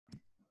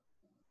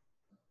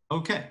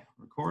Okay,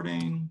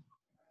 recording.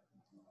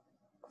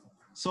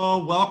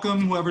 So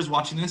welcome whoever's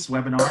watching this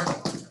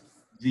webinar,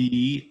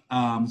 the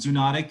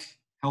zoonotic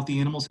Healthy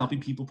Animals, Healthy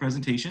People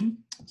presentation.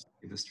 Let's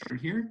get this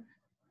started here.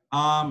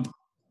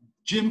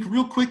 Jim,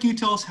 real quick, can you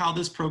tell us how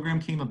this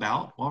program came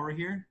about while we're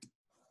here?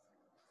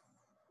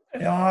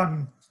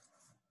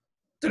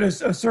 Did a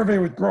survey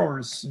with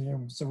growers,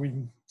 so we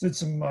did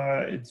some,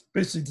 it's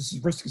basically, this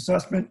is risk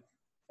assessment.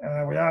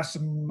 We asked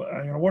them,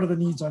 what are the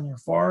needs on your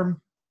farm?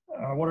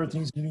 What are the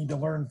things you need to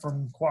learn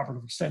from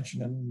Cooperative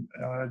Extension?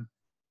 And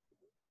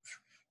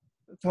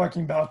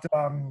talking about,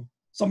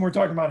 some were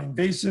talking about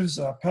invasives,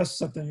 pests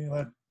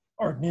that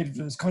aren't native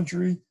to this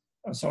country.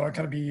 So I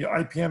kind of be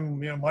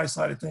IPM, my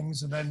side of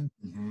things. And then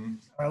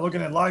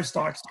looking at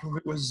livestock, some of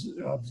it was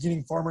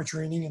beginning farmer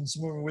training, and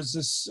some of it was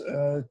this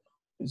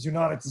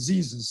zoonotic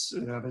diseases.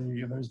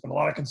 There's been a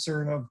lot of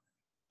concern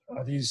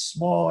of these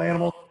small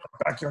animals,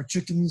 backyard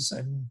chickens,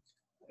 and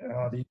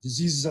the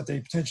diseases that they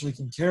potentially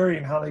can carry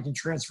and how they can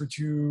transfer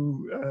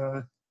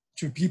to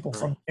people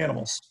from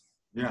animals.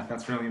 Yeah,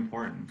 that's really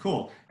important.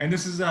 Cool. And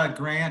this is a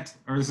grant,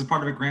 or this is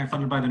part of a grant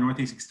funded by the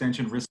Northeast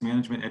Extension Risk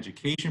Management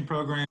Education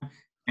Program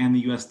and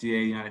the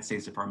USDA, United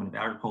States Department of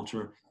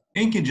Agriculture,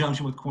 in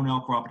conjunction with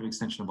Cornell Cooperative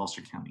Extension of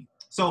Ulster County.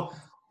 So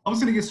I'm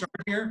just going to get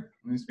started here.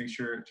 Let me just make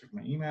sure I check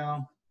my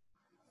email.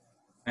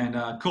 And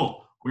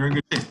cool, we're in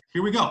good shape.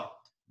 Here we go.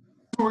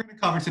 What we're going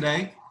to cover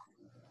today.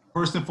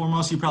 First and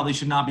foremost, you probably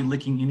should not be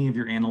licking any of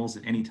your animals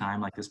at any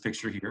time, like this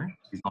picture here.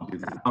 Please don't do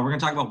that. But we're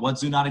going to talk about what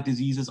zoonotic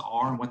diseases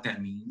are and what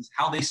that means,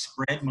 how they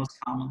spread most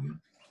commonly,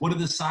 what are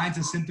the signs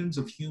and symptoms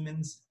of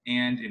humans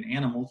and in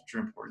animals, which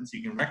are important, so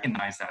you can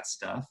recognize that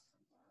stuff,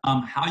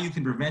 how you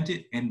can prevent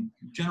it, and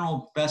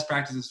general best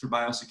practices for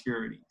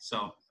biosecurity.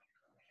 So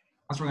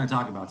that's what we're going to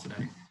talk about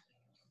today.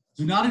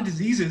 Zoonotic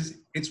diseases,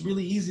 it's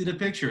really easy to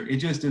picture.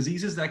 It's just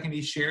diseases that can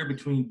be shared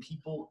between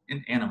people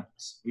and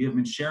animals. We have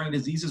been sharing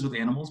diseases with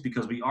animals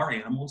because we are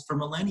animals for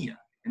millennia.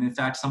 And in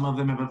fact, some of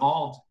them have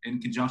evolved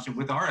in conjunction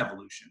with our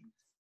evolution.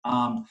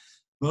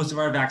 Most of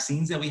our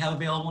vaccines that we have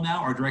available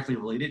now are directly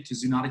related to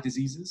zoonotic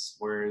diseases,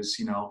 whereas,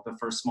 the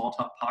first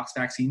smallpox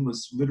vaccine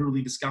was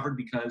literally discovered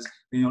because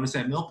they noticed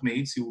that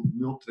milkmaids who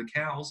milked the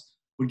cows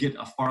would get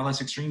a far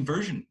less extreme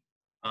version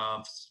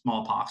of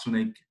smallpox when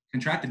they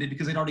contracted it,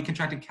 because they'd already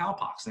contracted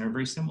cowpox, and they're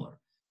very similar.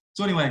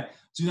 So anyway,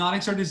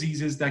 zoonotics are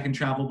diseases that can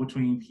travel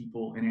between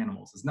people and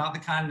animals. It's not the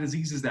kind of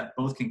diseases that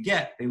both can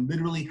get. They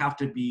literally have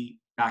to be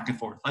back and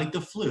forth, like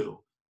the flu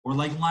or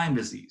like Lyme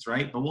disease,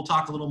 right? But we'll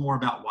talk a little more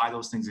about why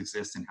those things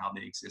exist and how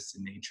they exist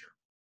in nature.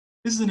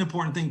 This is an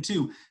important thing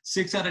too.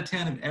 6 out of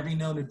 10 of every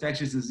known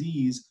infectious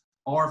disease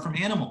are from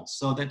animals.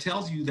 So that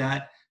tells you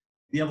that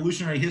the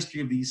evolutionary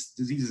history of these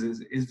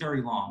diseases is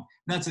very long.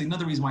 And that's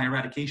another reason why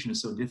eradication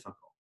is so difficult.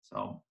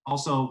 So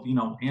also,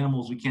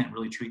 animals, we can't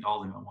really treat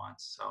all of them at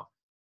once. So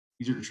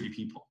easier to treat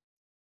people.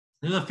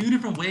 There's a few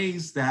different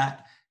ways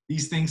that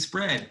these things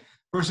spread.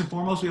 First and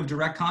foremost, we have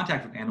direct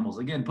contact with animals.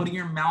 Again, putting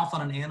your mouth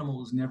on an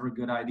animal is never a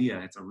good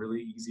idea. It's a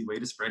really easy way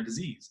to spread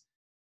disease.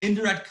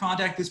 Indirect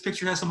contact, this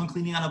picture has someone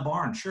cleaning out a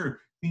barn. Sure,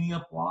 cleaning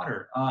up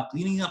water,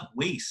 cleaning up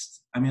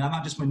waste. I mean, I'm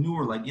not just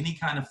manure, like any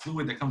kind of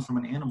fluid that comes from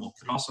an animal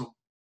could also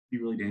be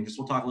really dangerous.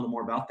 We'll talk a little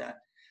more about that.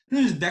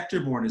 Then there's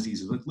vector-borne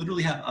diseases, which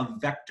literally have a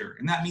vector,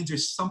 and that means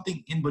there's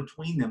something in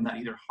between them that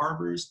either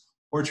harbors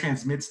or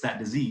transmits that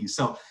disease.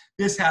 So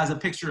this has a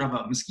picture of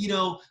a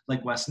mosquito,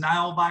 like West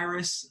Nile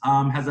virus,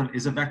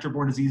 is a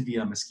vector-borne disease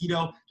via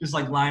mosquito, just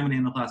like Lyme and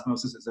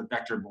anaplasmosis is a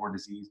vector-borne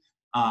disease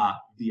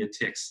via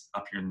ticks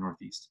up here in the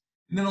Northeast.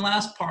 And then the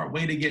last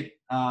way to get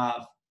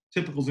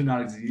typical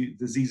zoonotic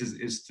diseases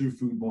is through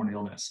foodborne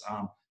illness.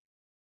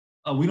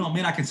 We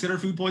may not consider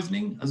food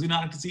poisoning a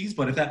zoonotic disease,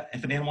 but if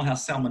an animal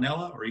has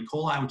salmonella or E.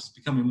 coli, which is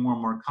becoming more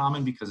and more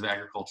common because of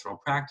agricultural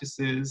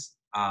practices,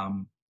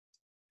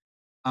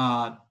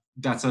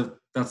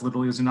 that's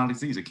literally a zoonotic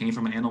disease. It came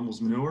from an animal's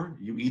manure,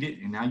 you eat it,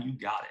 and now you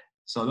got it.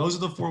 So those are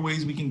the 4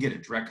 ways we can get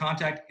it: direct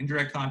contact,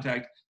 indirect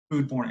contact,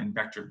 foodborne, and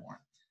vector-borne.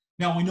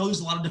 Now, we know there's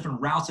a lot of different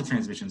routes of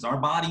transmissions. Our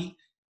body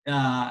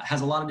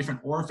has a lot of different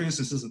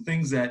orifices and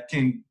things that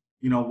can,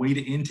 way to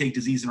intake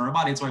disease in our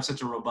body. That's why we have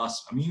such a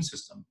robust immune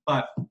system.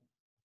 But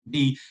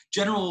the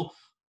general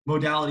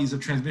modalities of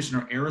transmission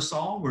are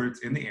aerosol, where it's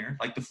in the air,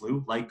 like the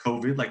flu, like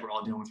COVID, like we're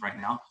all dealing with right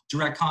now.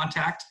 Direct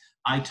contact,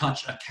 I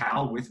touch a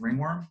cow with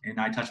ringworm, and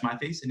I touch my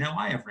face, and now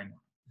I have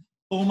ringworm.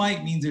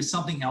 Fomite means there's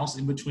something else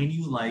in between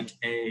you, like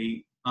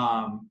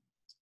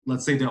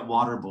let's say that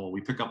water bowl.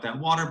 We pick up that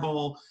water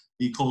bowl,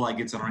 the E. coli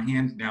gets on our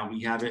hand, now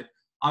we have it.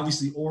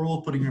 Obviously,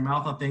 oral, putting your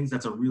mouth on things,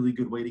 that's a really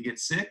good way to get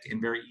sick and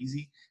very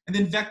easy. And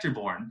then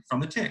vector-borne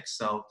from the ticks.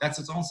 So that's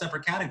its own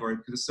separate category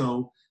because it's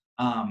so,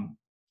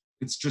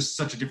 it's just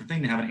such a different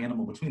thing to have an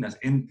animal between us.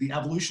 And the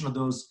evolution of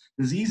those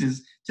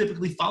diseases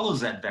typically follows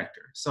that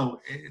vector. So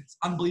it's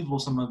unbelievable,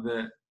 some of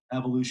the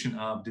evolution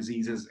of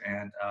diseases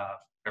and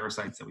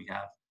parasites that we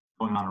have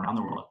going on around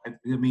the world. It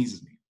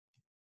amazes me.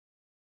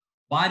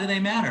 Why do they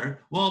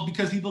matter? Well,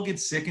 because people get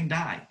sick and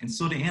die, and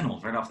so do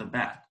animals right off the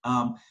bat.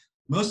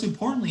 Most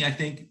importantly, I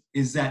think,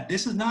 is that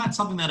this is not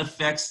something that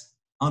affects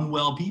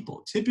unwell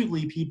people.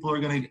 Typically, people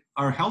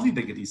are healthy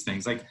to get these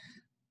things. Like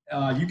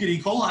you get E.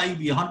 coli, you'd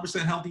be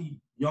 100% healthy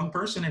young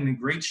person and in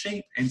great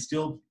shape and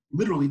still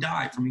literally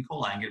die from E.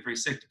 coli and get very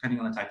sick depending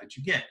on the type that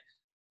you get.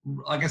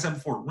 Like I said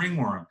before,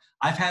 ringworm.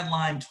 I've had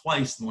Lyme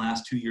twice in the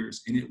last 2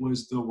 years, and it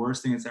was the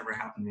worst thing that's ever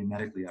happened to me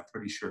medically, I'm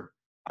pretty sure.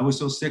 I was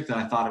so sick that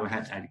I thought I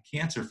had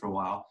cancer for a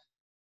while.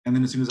 And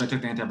then as soon as I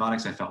took the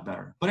antibiotics, I felt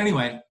better. But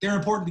anyway, they're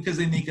important because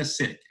they make us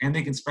sick, and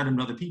they can spread them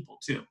to other people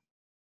too.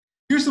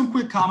 Here's some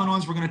quick common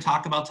ones we're going to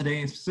talk about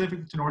today, and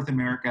specific to North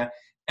America.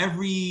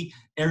 Every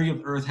area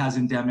of Earth has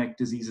endemic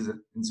diseases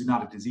and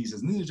zoonotic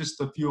diseases, and these are just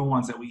a few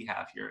ones that we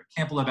have here.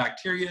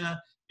 Campylobacteria,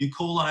 E.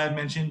 coli I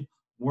mentioned,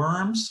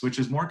 worms, which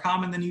is more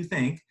common than you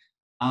think,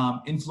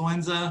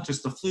 influenza,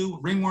 just the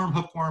flu, ringworm,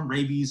 hookworm,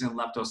 rabies, and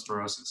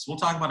leptospirosis. We'll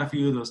talk about a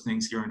few of those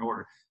things here in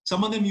order.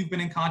 Some of them you've been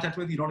in contact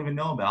with, you don't even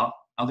know about.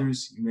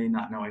 Others you may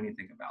not know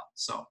anything about.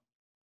 So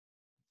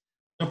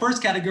the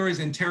first category is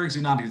enteric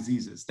zoonotic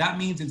diseases. That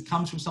means it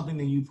comes from something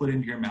that you put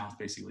into your mouth,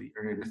 basically,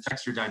 or it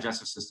affects your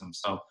digestive system.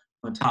 So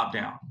from the top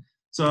down.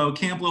 So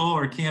Camplo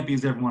or Campy,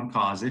 as everyone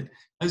calls it,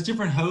 has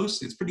different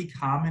hosts. It's pretty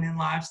common in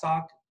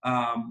livestock.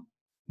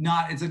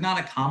 It's not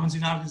a common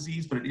zoonotic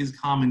disease, but it is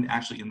common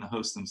actually in the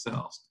hosts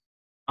themselves.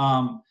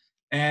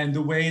 And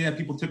the way that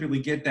people typically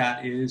get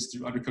that is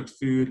through undercooked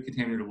food,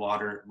 contaminated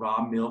water,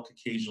 raw milk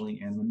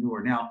occasionally, and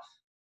manure. Now,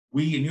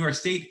 we in New York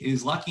State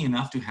is lucky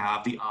enough to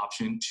have the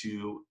option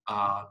to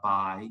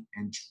buy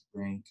and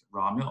drink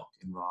raw milk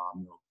and raw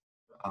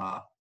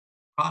milk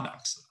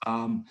products.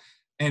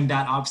 And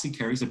that obviously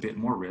carries a bit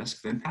more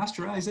risk than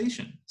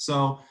pasteurization.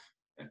 So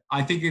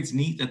I think it's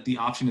neat that the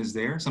option is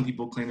there. Some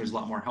people claim there's a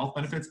lot more health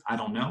benefits. I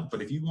don't know.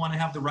 But if you want to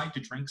have the right to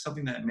drink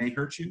something that may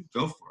hurt you,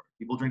 go for it.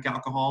 People drink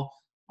alcohol.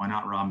 Why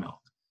not raw milk?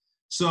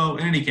 So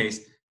in any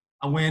case,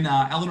 when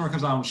Eleanor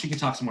comes on, she can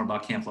talk some more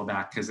about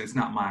Campylobacter because it's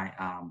not my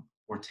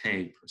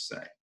forte per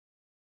se.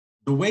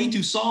 The way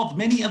to solve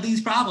many of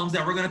these problems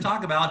that we're going to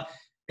talk about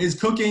is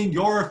cooking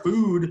your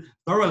food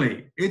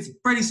thoroughly. It's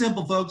pretty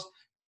simple, folks.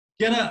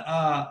 Get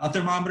a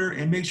thermometer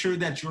and make sure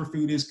that your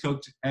food is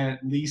cooked at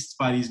least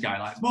by these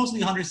guidelines. Mostly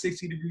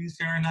 160 degrees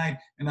Fahrenheit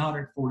and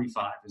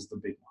 145 is the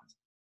big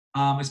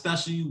ones.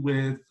 Especially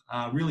with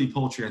really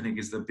poultry, I think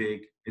is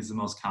the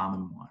most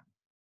common one.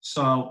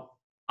 So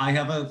I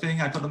have a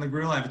thing I put on the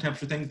grill. I have a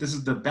temperature thing. This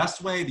is the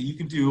best way that you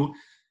can do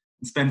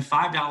and spend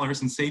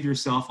 $5 and save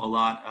yourself a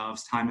lot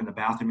of time in the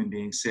bathroom and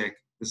being sick.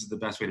 This is the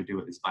best way to do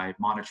it, is by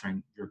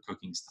monitoring your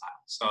cooking style.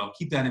 So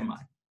keep that in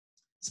mind.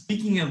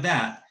 Speaking of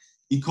that,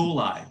 E.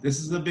 coli, this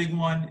is a big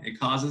one. It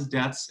causes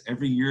deaths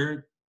every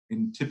year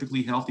in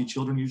typically healthy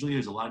children. Usually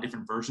there's a lot of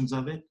different versions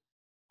of it.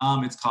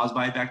 It's caused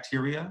by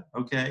bacteria,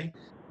 okay?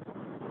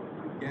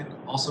 Again,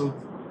 also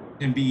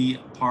can be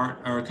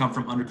come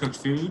from undercooked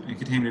food and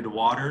contaminated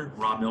water,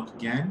 raw milk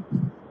again.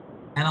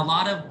 And a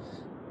lot of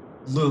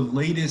the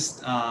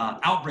latest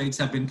outbreaks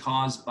have been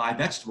caused by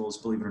vegetables,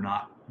 believe it or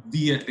not.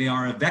 They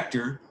are a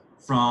vector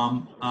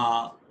from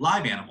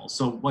live animals.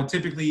 So what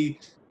typically,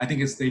 I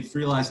think they've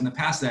realized in the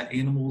past that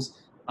animals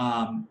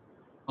in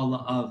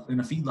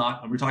a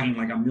feedlot, we're talking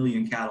like 1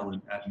 million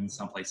cattle in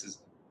some places,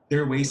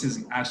 their waste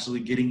is actually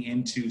getting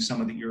into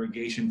some of the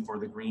irrigation for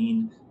the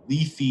green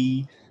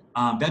leafy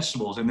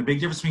vegetables. And the big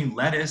difference between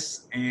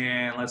lettuce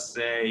and, let's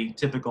say,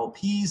 typical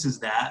peas is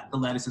that the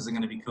lettuce isn't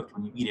going to be cooked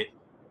when you eat it.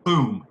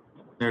 Boom,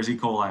 there's E.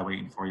 coli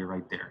waiting for you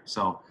right there.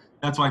 So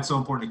that's why it's so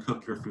important to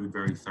cook your food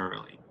very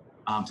thoroughly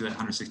to that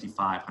 165,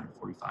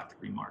 145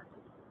 degree mark.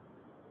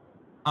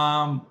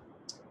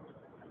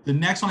 The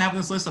next one I have on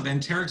this list of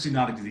enteric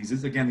zoonotic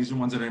diseases, again, these are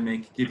ones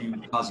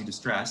that cause you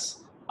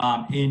distress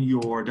in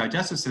your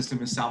digestive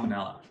system, is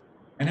salmonella.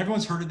 And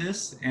everyone's heard of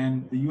this,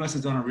 and the U.S.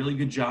 has done a really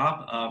good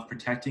job of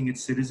protecting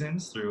its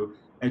citizens through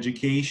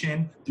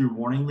education, through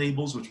warning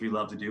labels, which we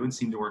love to do and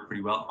seem to work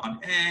pretty well. On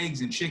eggs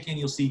and chicken,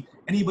 you'll see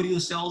anybody who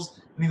sells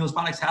any of those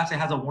products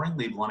has a warning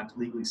label on it to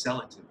legally sell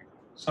it to you.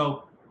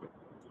 So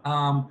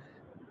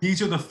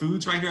these are the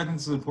foods right here, I think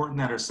this is important,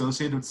 that are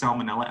associated with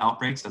salmonella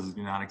outbreaks as a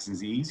zoonotic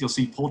disease. You'll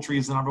see poultry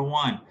is the number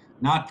one,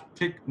 not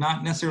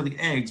necessarily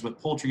eggs, but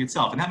poultry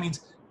itself. And that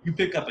means you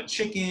pick up a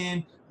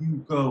chicken,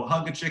 you go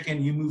hug a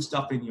chicken, you move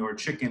stuff in your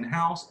chicken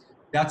house.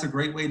 That's a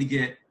great way to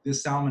get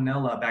this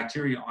salmonella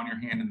bacteria on your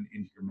hand and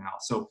into your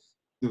mouth. So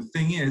the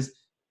thing is,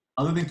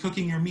 other than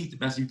cooking your meat the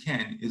best you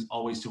can, is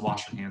always to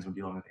wash your hands when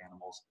dealing with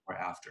animals or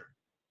after.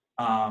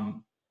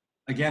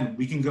 Again,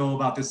 we can go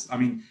about this. I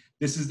mean,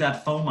 this is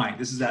that fomite.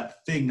 This is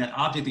that thing, that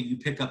object that you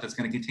pick up that's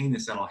going to contain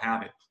this that'll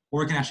have it.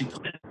 Or it can actually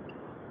cook it.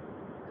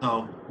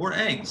 So, or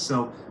eggs.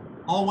 So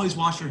always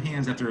wash your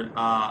hands after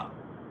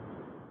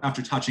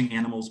touching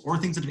animals or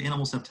things that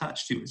animals have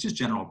touched too. It's just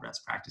general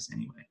best practice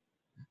anyway.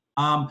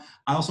 I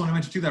also want to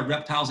mention too that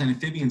reptiles and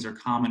amphibians are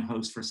common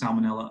hosts for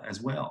salmonella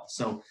as well.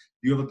 So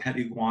if you have a pet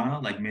iguana,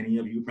 like many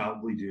of you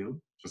probably do,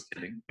 just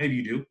kidding, maybe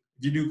you do.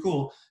 If you do,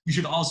 cool. You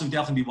should also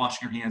definitely be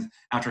washing your hands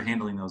after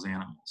handling those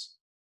animals.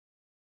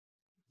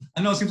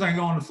 I know it seems like I'm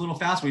going a little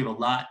fast. We have a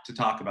lot to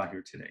talk about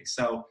here today.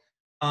 So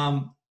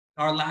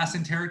our last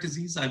enteric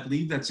disease, I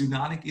believe that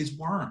zoonotic, is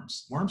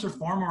worms. Worms are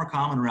far more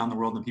common around the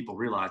world than people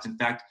realize. In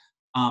fact,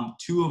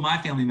 two of my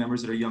family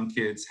members that are young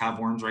kids have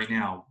worms right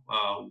now.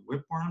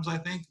 Whipworms, I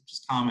think, which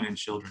is common in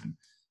children.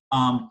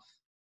 Um,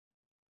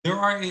 there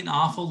are an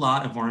awful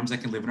lot of worms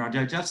that can live in our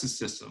digestive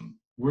system.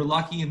 We're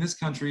lucky in this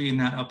country in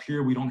that up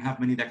here we don't have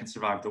many that can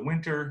survive the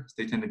winter.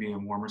 They tend to be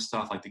in warmer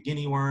stuff like the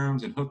guinea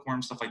worms and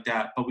hookworms, stuff like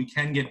that. But we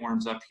can get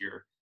worms up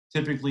here,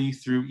 typically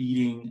through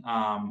eating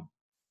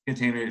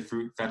contaminated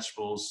fruit,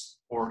 vegetables,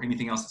 or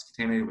anything else that's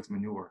contaminated with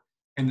manure.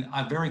 And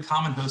a very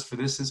common host for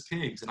this is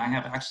pigs. And I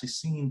have actually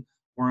seen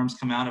worms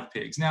come out of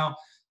pigs. Now,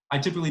 I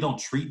typically don't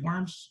treat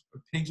worms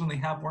or pigs when they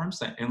have worms,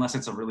 unless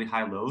it's a really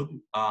high load.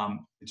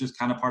 It's just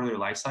kind of part of their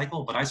life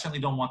cycle, but I certainly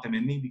don't want them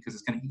in me because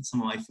it's going to eat some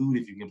of my food,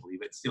 if you can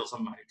believe it, steal some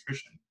of my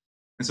nutrition.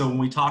 And so when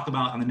we talk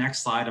about on the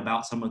next slide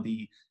about some of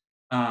the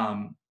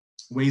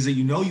ways that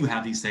you know you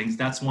have these things,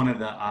 that's one of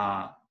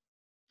the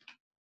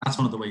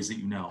ways that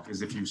you know,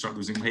 is if you start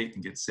losing weight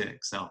and get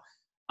sick. So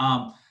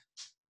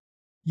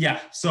yeah,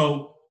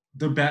 so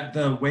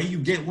the way you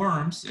get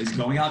worms is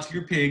going out to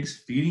your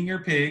pigs, feeding your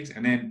pigs,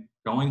 and then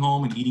going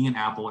home and eating an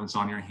apple, and it's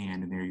on your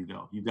hand, and there you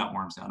go. You've got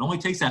worms now. It only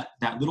takes that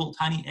little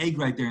tiny egg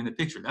right there in the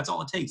picture. That's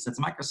all it takes. That's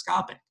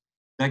microscopic.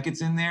 That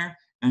gets in there,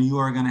 and you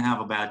are going to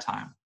have a bad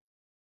time.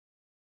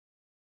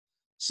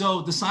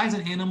 So the signs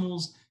in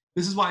animals,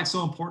 this is why it's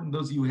so important,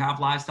 those of you who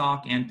have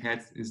livestock and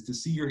pets, is to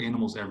see your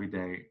animals every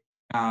day.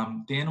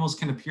 The animals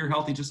can appear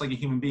healthy just like a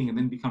human being and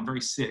then become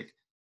very sick.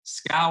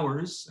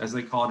 Scours, as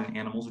they call it in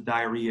animals, or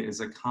diarrhea, is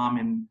a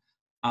common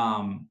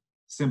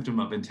symptom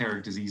of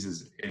enteric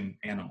diseases in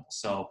animals.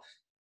 So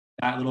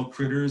that little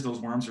critters, those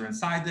worms are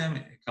inside them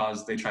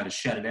because they try to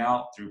shed it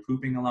out through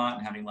pooping a lot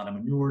and having a lot of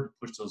manure to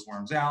push those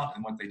worms out.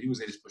 And what they do is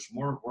they just push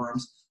more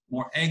worms,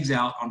 more eggs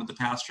out onto the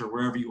pasture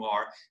wherever you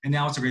are. And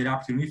now it's a great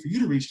opportunity for you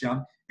to reach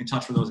down and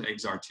touch where those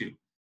eggs are too.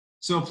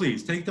 So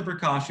please take the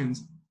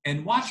precautions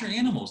and watch your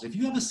animals. If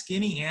you have a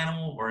skinny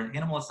animal or an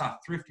animal that's not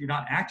thrifty or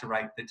not acted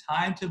right, the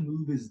time to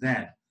move is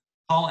then.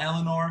 Call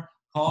Eleanor,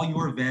 call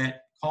your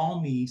vet,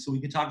 call me so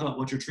we can talk about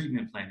what your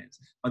treatment plan is.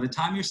 By the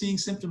time you're seeing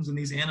symptoms in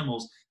these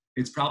animals,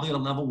 it's probably at a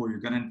level where you're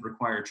going to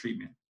require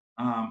treatment.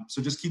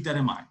 So just keep that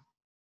in mind.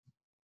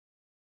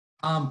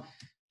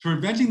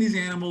 Preventing these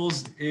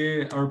animals,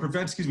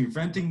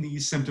 preventing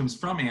these symptoms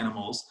from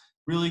animals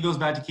really goes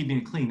back to keeping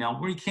it clean. Now,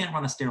 where you can't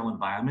run a sterile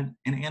environment,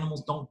 and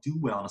animals don't do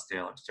well in a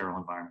sterile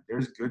environment.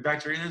 There's good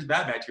bacteria, there's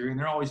bad bacteria, and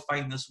they're always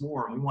fighting this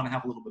war, and we want to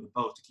have a little bit of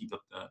both to keep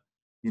up the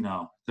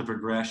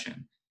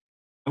progression.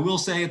 I will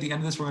say at the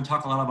end of this, we're going to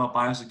talk a lot about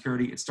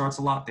biosecurity. It starts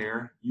a lot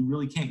there. You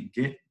really can't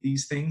get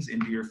these things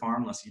into your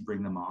farm unless you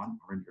bring them on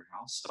or into your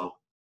house. So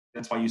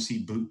that's why you see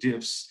boot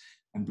dips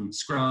and boot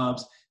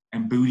scrubs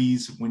and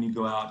booties when you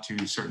go out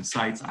to certain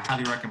sites. I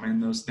highly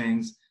recommend those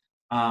things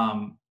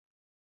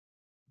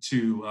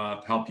to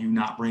help you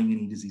not bring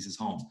any diseases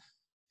home.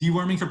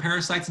 Deworming for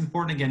parasites is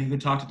important. Again, you can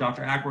talk to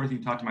Dr. Ackworth, you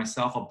can talk to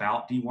myself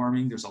about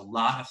deworming. There's a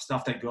lot of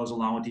stuff that goes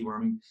along with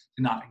deworming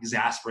to not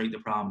exacerbate the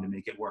problem, to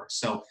make it worse.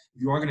 So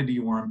if you are going to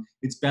deworm,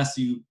 it's best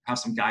you have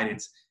some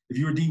guidance. If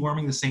you are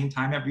deworming the same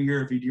time every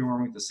year, if you're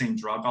deworming with the same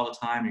drug all the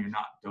time and you're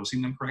not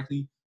dosing them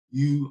correctly,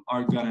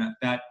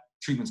 that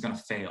treatment's going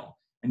to fail.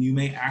 And you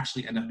may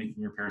actually end up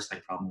making your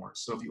parasite problem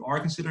worse. So if you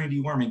are considering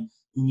deworming,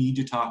 you need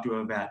to talk to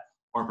a vet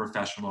or a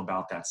professional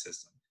about that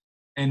system.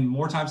 And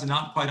more times than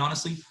not, quite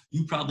honestly,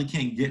 you probably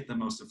can't get the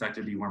most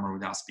effective dewormer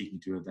without speaking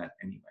to a vet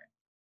anyway.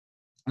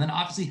 And then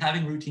obviously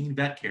having routine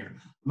vet care.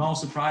 I'm always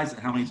surprised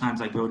at how many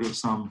times I go to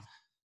some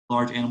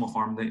large animal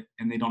farm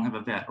and they don't have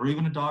a vet, or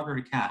even a dog or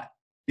a cat.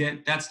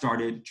 Get that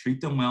started, treat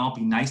them well,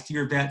 be nice to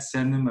your vet,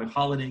 send them a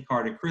holiday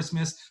card at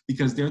Christmas,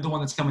 because they're the one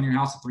that's coming to your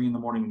house at 3 in the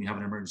morning when you have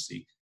an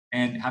emergency.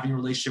 And having a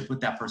relationship with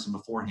that person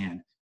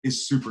beforehand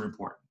is super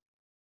important.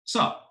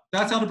 So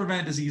that's how to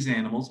prevent disease in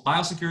animals.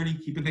 Biosecurity,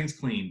 keeping things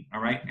clean,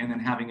 all right? And then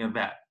having a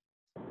vet.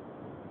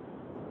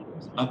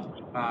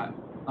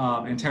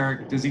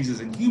 Enteric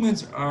diseases in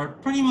humans are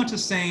pretty much the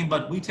same,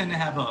 but we tend to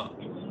have a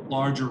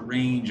larger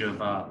range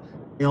of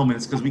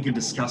ailments because we can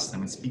discuss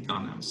them and speak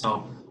on them.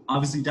 So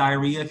obviously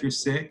diarrhea if you're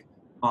sick,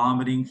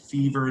 vomiting,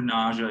 fever,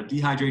 nausea,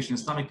 dehydration, and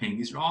stomach pain.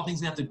 These are all things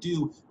that have to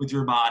do with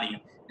your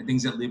body and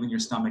things that live in your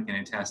stomach and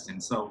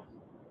intestines. So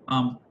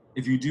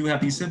if you do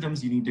have these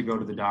symptoms, you need to go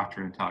to the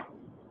doctor and talk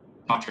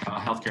to a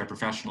healthcare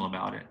professional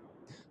about it.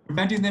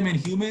 Preventing them in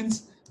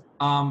humans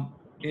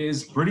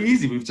is pretty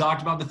easy. We've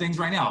talked about the things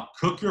right now.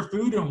 Cook your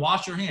food and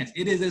wash your hands.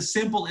 It is as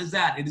simple as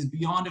that. It is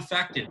beyond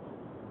effective.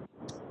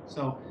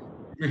 So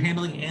if you're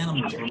handling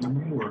animals or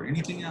manure or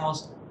anything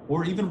else,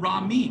 or even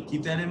raw meat,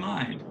 keep that in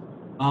mind.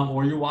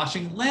 Or you're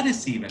washing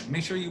lettuce even.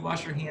 Make sure you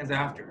wash your hands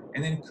after.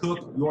 And then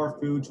cook your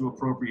food to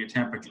appropriate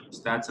temperatures.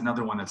 That's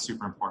another one that's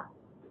super important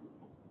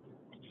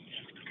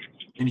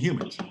in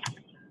humans.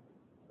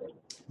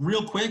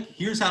 Real quick,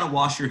 here's how to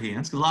wash your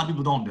hands, because a lot of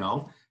people don't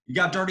know. You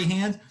got dirty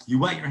hands, you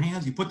wet your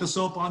hands, you put the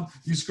soap on,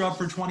 you scrub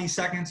for 20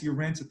 seconds, you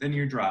rinse it, then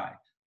you're dry.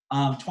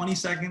 20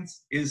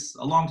 seconds is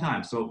a long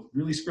time, so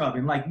really scrub.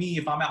 And like me,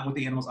 if I'm out with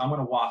the animals, I'm going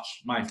to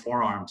wash my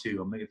forearm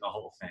too. I'm going to get the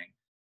whole thing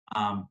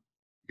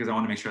because because I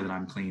want to make sure that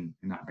I'm clean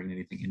and not bringing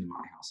anything into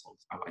my household.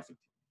 My wife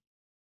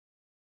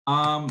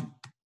would.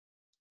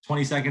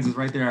 20 seconds is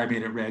right there. I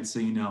made it red, so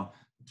you know.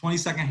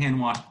 20-second hand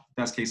wash,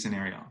 best case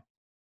scenario.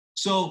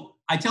 So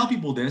I tell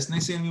people this, and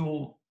they say to me,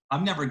 well,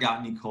 I've never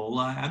got E.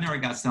 coli, I've never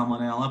got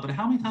salmonella, but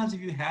how many times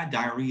have you had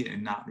diarrhea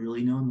and not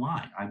really known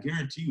why? I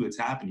guarantee you it's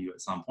happened to you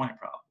at some point,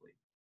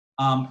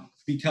 probably.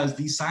 Because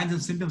these signs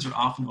and symptoms are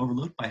often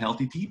overlooked by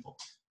healthy people.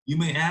 You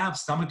may have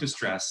stomach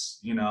distress,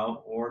 you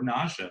know, or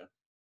nausea,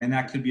 and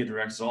that could be a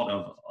direct result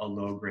of a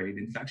low-grade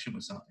infection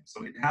with something.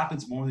 So it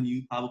happens more than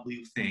you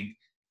probably think,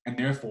 and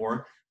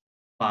therefore,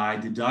 by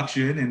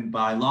deduction and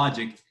by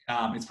logic,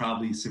 it's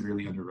probably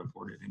severely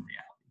underreported in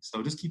reality.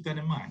 So just keep that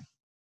in mind.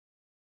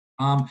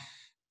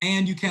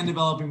 And you can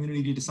develop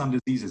immunity to some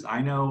diseases.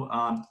 I know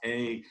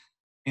a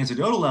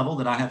anecdotal level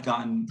that I have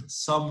gotten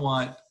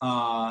somewhat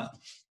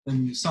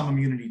some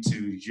immunity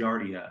to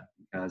Giardia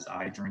because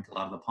I drink a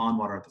lot of the pond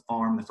water at the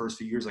farm. The first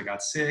few years I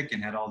got sick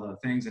and had all the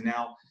things, and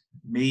now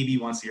maybe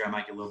once a year I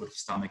might get a little bit of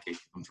stomach ache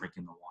from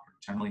drinking the water.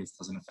 Generally, it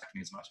doesn't affect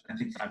me as much. I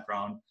think I've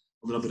grown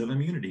a little bit of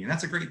immunity, and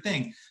that's a great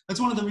thing. That's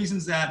one of the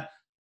reasons that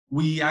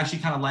we actually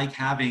kind of like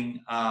having,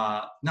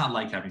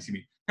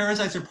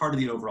 parasites are part of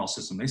the overall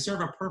system. They serve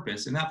a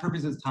purpose, and that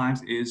purpose at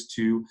times is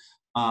to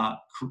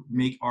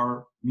make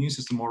our immune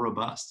system more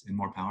robust and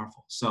more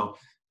powerful. So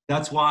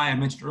that's why I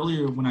mentioned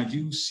earlier, when I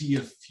do see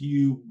a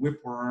few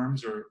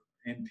whipworms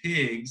in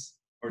pigs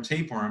or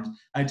tapeworms,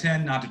 I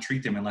tend not to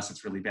treat them unless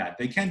it's really bad.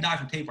 They can die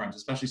from tapeworms,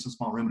 especially some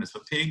small ruminants,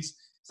 but pigs,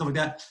 stuff like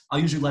that, I'll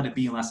usually let it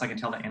be unless I can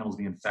tell the animal's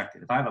being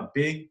infected. If I have a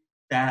big,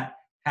 fat,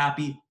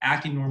 happy,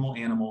 acting normal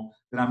animal,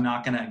 then I'm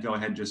not going to go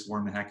ahead and just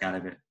worm the heck out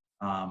of it.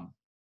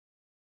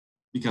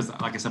 Because,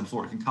 like I said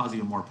before, it can cause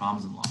even more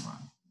problems in the long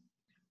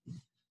run.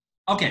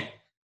 Okay,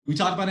 we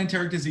talked about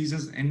enteric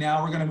diseases, and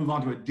now we're going to move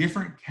on to a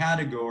different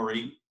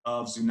category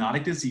of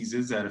zoonotic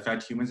diseases that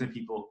affect humans and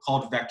people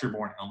called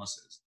vector-borne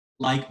illnesses,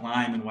 like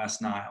Lyme and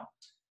West Nile.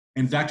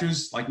 And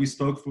vectors, like we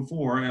spoke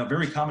before, a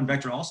very common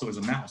vector also is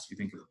a mouse, if you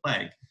think of the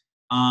plague,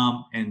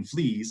 and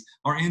fleas,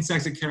 are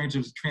insects that carry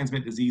and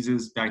transmit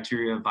diseases,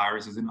 bacteria,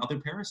 viruses, and other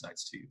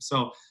parasites to you.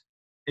 So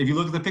if you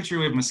look at the picture,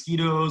 we have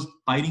mosquitoes,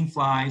 biting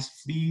flies,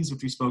 fleas,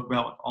 which we spoke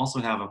about, also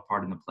have a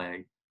part in the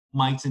plague.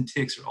 Mites and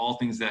ticks are all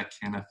things that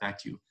can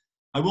affect you.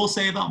 I will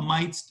say about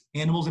mites,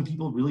 animals and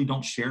people really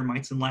don't share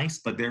mites and lice,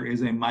 but there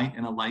is a mite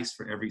and a lice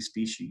for every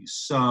species.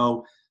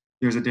 So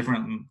there's a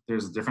different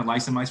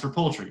lice and mice for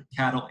poultry,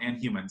 cattle, and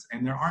humans.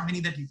 And there aren't many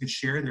that you could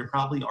share. There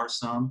probably are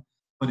some,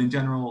 but in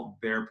general,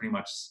 they're pretty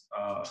much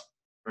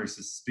very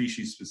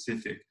species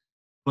specific.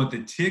 But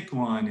the tick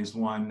one is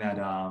one that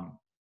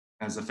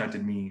has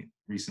affected me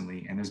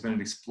recently, and there's been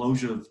an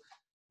explosion of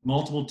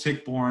multiple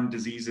tick-borne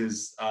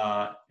diseases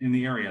in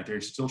the area. They're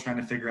still trying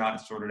to figure out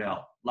and sort it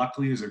out.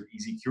 Luckily, there's an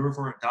easy cure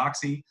for it,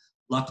 doxy.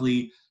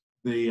 Luckily,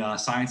 the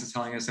science is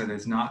telling us that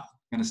it's not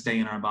going to stay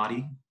in our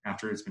body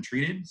after it's been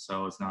treated,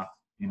 so it's not,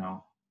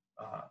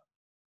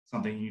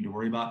 something you need to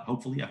worry about,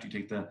 hopefully, after you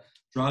take the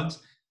drugs.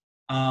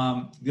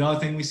 The other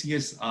thing we see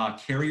is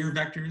carrier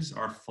vectors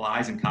are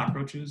flies and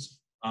cockroaches.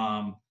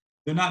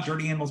 They're not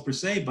dirty animals per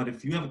se, but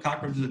if you have a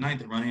cockroach at night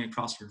that's running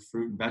across your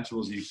fruit and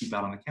vegetables that you keep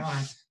out on the counter,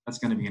 that's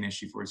going to be an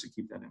issue for us, so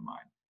keep that in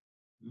mind.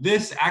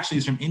 This actually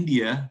is from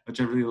India,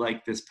 which I really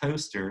like this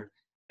poster,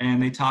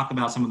 and they talk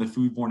about some of the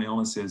foodborne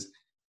illnesses.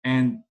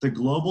 And the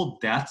global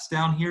deaths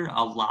down here,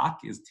 a lot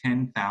is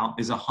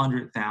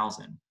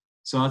 100,000.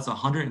 So that's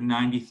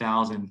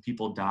 190,000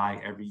 people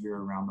die every year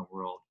around the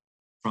world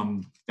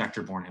from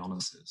vector-borne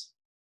illnesses.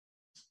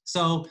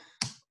 So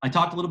I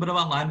talked a little bit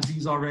about Lyme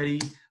disease already.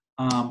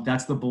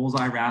 That's the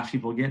bullseye rash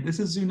people get. This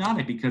is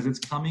zoonotic because it's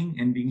coming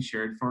and being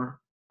shared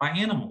by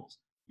animals.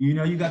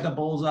 You got the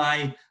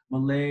bullseye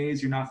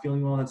malaise, you're not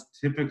feeling well. That's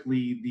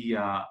typically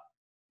the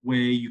way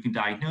you can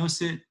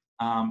diagnose it.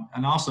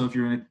 And also if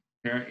you're in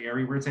an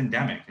area where it's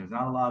endemic, there's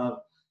not a lot of,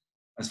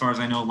 as far as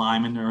I know,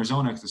 Lyme in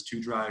Arizona, because it's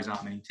too dry, there's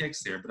not many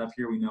ticks there. But up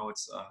here we know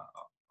it's a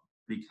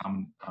pretty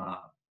common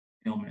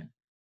ailment.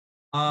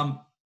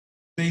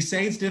 They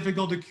say it's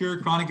difficult to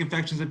cure chronic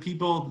infections in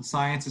people. The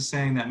science is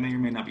saying that may or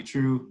may not be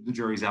true. The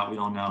jury's out. We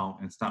don't know.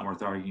 And it's not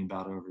worth arguing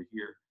about over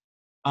here.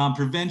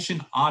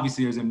 Prevention,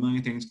 obviously, there's a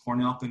million things.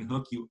 Cornell can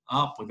hook you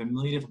up with a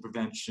million different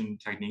prevention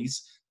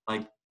techniques,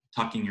 like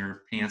tucking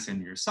your pants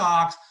into your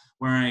socks,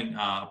 wearing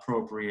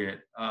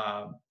appropriate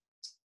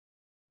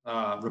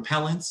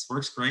repellents.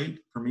 Works great.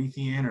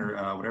 Promethean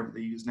or whatever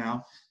they use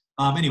now.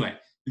 Anyway,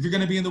 if you're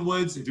going to be in the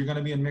woods, if you're going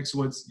to be in mixed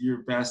woods, your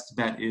best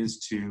bet is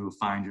to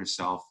find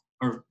yourself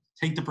or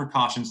take the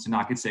precautions to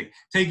not get sick.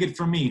 Take it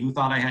from me, who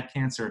thought I had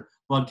cancer,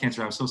 blood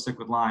cancer. I was so sick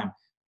with Lyme,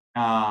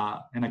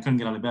 and I couldn't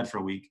get out of bed for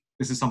a week.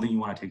 This is something you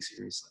want to take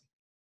seriously.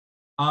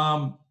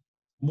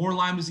 More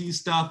Lyme disease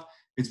stuff.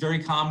 It's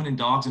very common in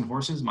dogs and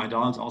horses. My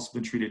dog's also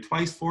been treated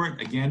twice for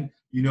it. Again,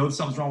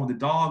 something's wrong with the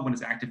dog when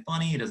it's acting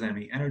funny. It doesn't have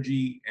any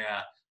energy.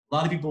 A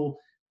lot of people,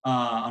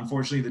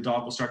 unfortunately, the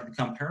dog will start to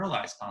become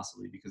paralyzed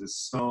possibly because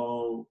it's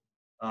so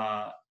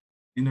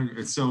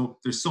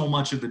there's so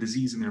much of the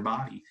disease in their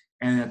body.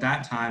 And at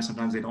that time,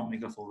 sometimes they don't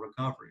make a full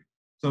recovery.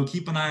 So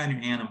keep an eye on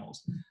your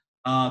animals.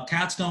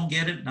 Cats don't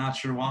get it, not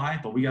sure why,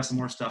 but we got some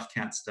more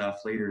cat stuff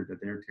later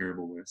that they're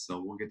terrible with. So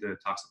we'll get to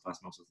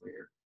toxoplasmosis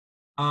later.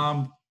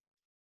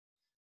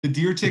 The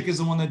deer tick is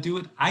the one that do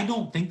it. I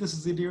don't think this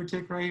is a deer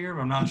tick right here.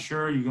 I'm not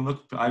sure. You can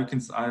look.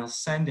 I'll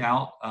send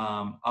out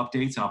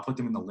updates, and I'll put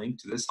them in the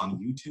link to this on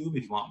YouTube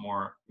if you want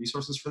more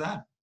resources for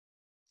that.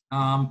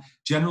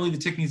 Generally, the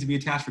tick needs to be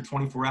attached for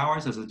 24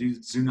 hours as a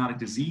zoonotic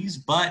disease,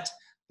 but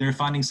they're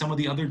finding some of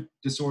the other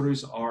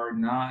disorders are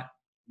not.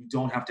 You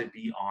don't have to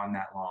be on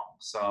that long.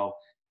 So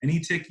any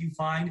tick you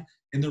find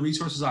in the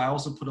resources, I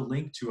also put a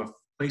link to a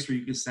place where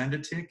you can send a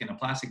tick in a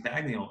plastic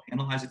bag. They'll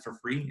analyze it for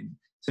free and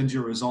send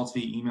you results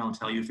via email and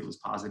tell you if it was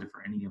positive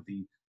for any of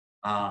the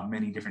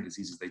many different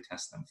diseases they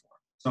test them for.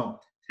 So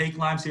take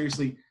Lyme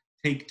seriously,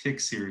 take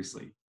ticks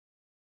seriously.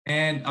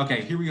 And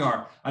okay, here we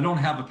are. I don't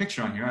have a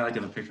picture on here. I like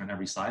to have a picture on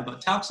every slide,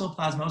 but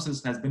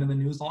toxoplasmosis has been in the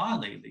news a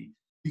lot lately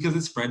because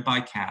it's spread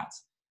by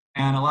cats.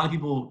 And a lot of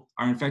people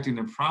are infected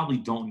and probably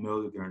don't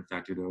know that they're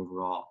infected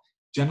overall.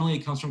 Generally,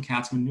 it comes from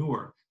cat's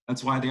manure.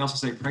 That's why they also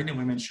say pregnant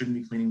women shouldn't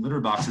be cleaning litter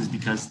boxes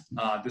because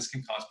this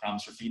can cause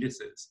problems for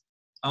fetuses.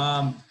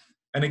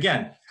 And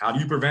again, how do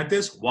you prevent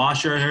this?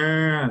 Wash your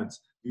hands.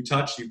 You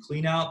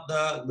clean out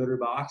the litter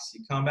box,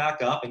 you come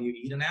back up and you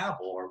eat an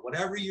apple or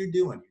whatever you're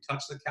doing. You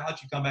touch the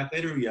couch, you come back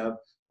later, you have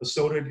a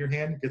soda in your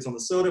hand, it gets on the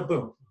soda,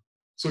 boom.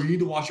 So you need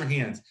to wash your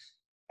hands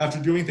after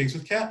doing things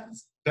with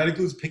cats. That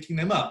includes picking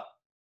them up.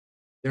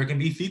 There can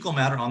be fecal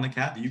matter on the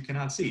cat that you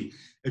cannot see.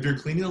 If you're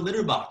cleaning a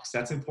litter box,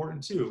 that's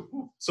important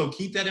too. So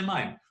keep that in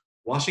mind.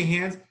 Washing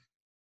hands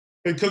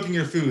and cooking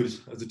your food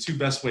are the two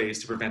best ways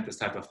to prevent this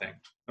type of thing,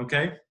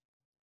 okay?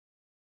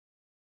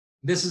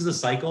 This is the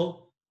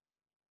cycle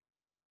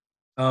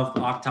of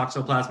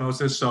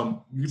toxoplasmosis.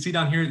 So you can see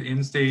down here the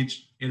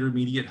end-stage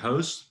intermediate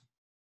host.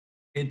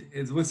 It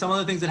is with some of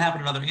the things that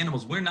happen in other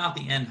animals. We're not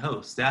the end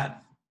host.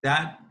 That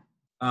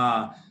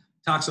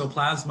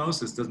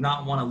toxoplasmosis does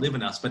not want to live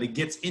in us, but it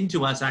gets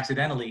into us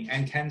accidentally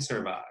and can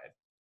survive.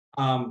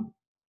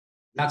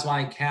 That's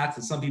why cats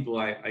and some people,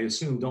 I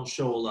assume, don't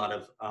show a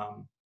lot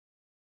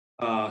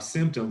of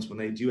symptoms when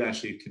they do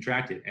actually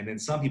contract it. And then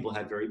some people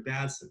have very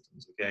bad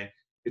symptoms, okay?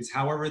 It's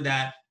however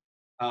that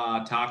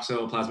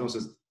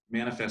toxoplasmosis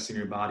manifests in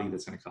your body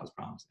that's going to cause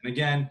problems. And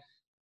again,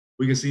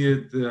 we can see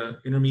that the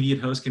intermediate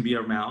host can be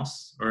a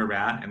mouse or a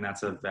rat, and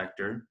that's a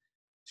vector.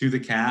 To the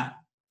cat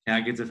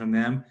gets it from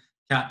them.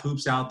 Cat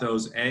poops out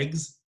those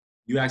eggs.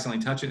 You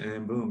accidentally touch it, and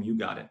then boom, you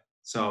got it.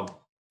 So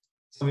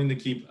something to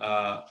keep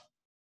a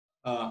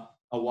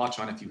watch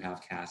on if you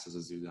have cats as a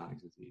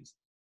zoonotic disease.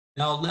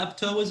 Now,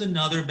 lepto is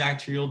another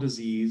bacterial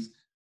disease.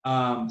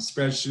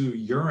 Spreads through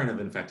urine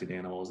of infected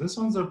animals. This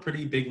one's a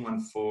pretty big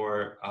one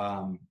for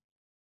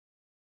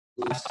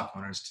livestock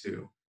owners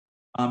too,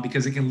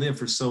 because it can live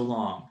for so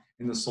long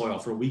in the soil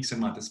for weeks and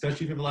months, especially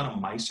if you have a lot of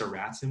mice or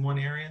rats in one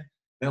area.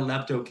 That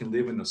lepto can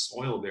live in the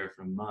soil there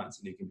for months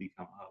and it can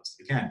become host.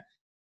 Again,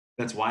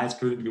 that's why it's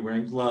prudent to be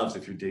wearing gloves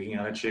if you're digging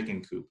out a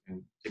chicken coop,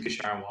 and take a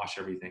shower and wash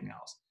everything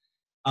else.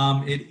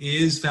 It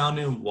is found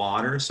in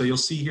water. So you'll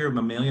see here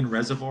mammalian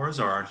reservoirs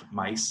are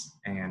mice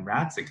and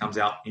rats. It comes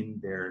out in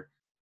their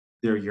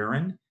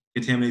urine,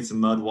 contaminates the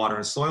mud, water,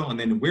 and soil. And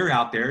then we're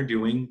out there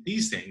doing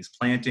these things,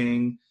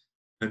 planting,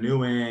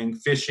 canoeing,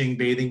 fishing,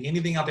 bathing,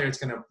 anything out there that's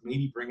going to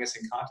maybe bring us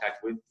in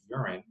contact with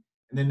urine.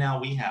 And then now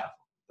we have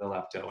the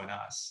lepto in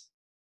us.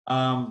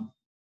 I'm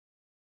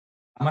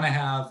going to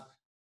have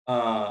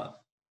Dr.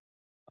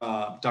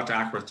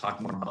 Ackworth talk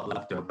more about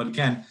lepto. But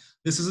again,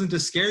 this isn't to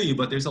scare you,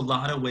 but there's a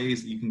lot of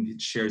ways that you can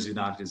share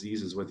zoonotic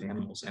diseases with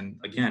animals. And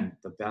again,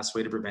 the best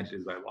way to prevent it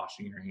is by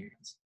washing your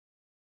hands.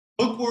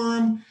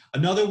 Hookworm,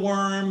 another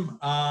worm.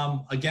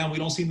 Again, we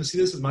don't seem to see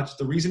this as much.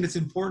 The reason it's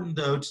important,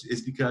 though,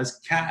 is because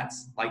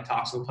cats, like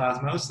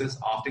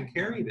toxoplasmosis, often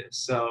carry this.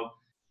 So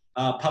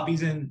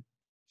puppies and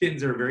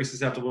kittens are very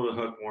susceptible to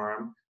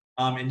hookworm.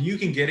 And you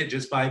can get it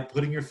just by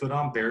putting your foot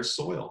on bare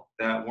soil.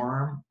 That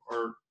worm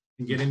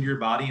can get into your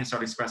body and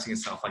start expressing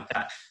itself like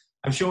that.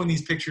 I'm showing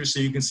these pictures so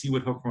you can see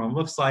what hookworm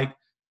looks like.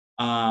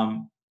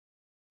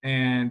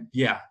 And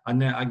yeah,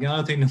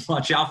 another thing to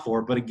watch out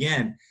for. But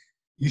again,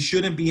 you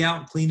shouldn't be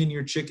out cleaning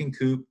your chicken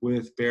coop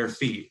with bare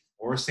feet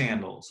or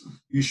sandals.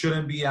 You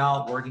shouldn't be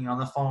out working on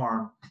the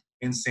farm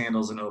in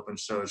sandals and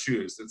open-toe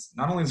shoes. It's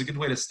not only is it a good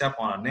way to step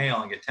on a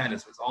nail and get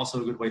tetanus, but it's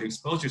also a good way to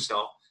expose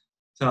yourself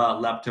to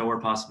lepto or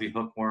possibly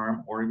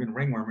hookworm or even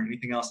ringworm or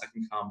anything else that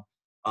can come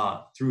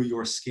through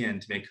your skin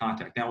to make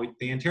contact. Now,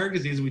 the enteric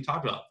diseases we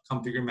talked about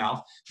come through your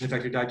mouth and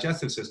affect your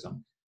digestive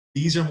system.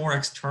 These are more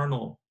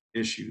external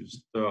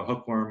issues, the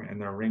hookworm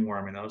and the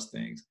ringworm and those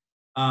things.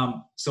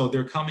 So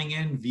they're coming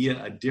in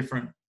via a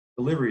different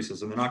delivery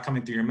system. They're not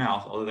coming through your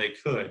mouth, although they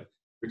could.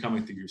 They're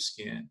coming through your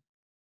skin.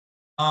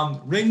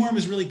 Ringworm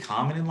is really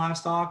common in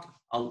livestock.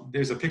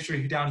 There's a picture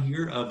down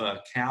here of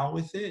a cow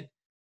with it.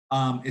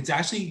 It's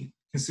actually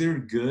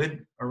considered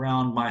good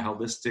around my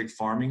holistic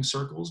farming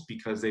circles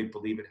because they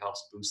believe it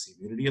helps boost the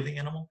immunity of the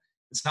animal.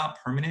 It's not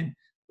permanent.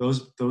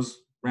 Those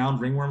round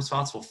ringworm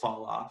spots will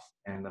fall off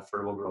and the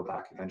fur will grow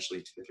back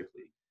eventually,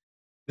 typically.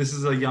 This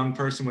is a young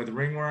person with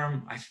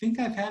ringworm. I think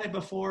I've had it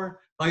before.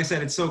 like I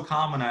said, it's so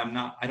common.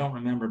 I don't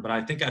remember, but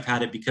I think I've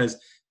had it because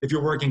if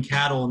you're working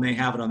cattle and they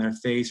have it on their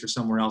face or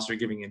somewhere else, or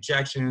giving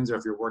injections, or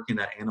if you're working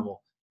that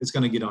animal, it's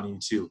going to get on you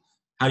too.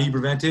 How do you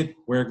prevent it?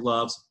 Wear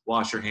gloves,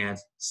 wash your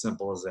hands.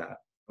 Simple as that.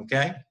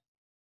 Okay.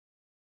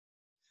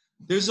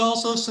 There's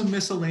also some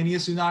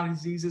miscellaneous zoonotic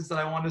diseases that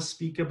I want to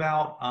speak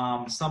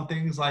about. Some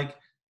things like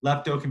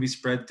lepto can be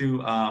spread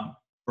through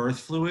birth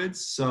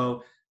fluids.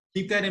 So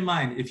keep that in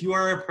mind. If you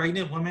are a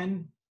pregnant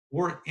woman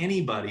or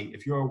anybody,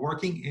 if you are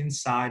working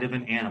inside of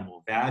an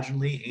animal,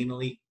 vaginally,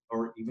 anally,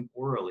 or even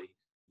orally,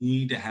 you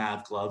need to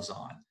have gloves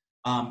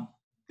on.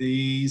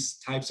 These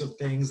types of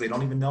things, they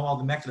don't even know all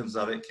the mechanisms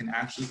of it, can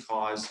actually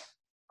cause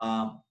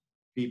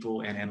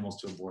people and animals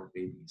to abort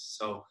babies.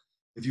 So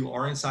if you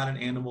are inside an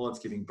animal that's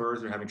giving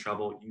birth or having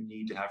trouble, you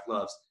need to have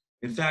gloves.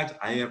 In fact,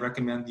 I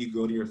recommend you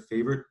go to your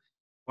favorite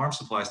farm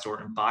supply store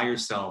and buy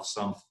yourself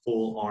some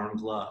full arm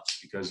gloves,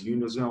 because you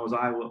know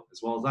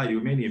as well as I do,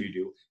 many of you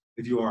do,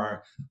 if you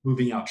are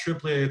moving out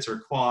triplets or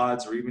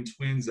quads or even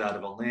twins out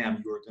of a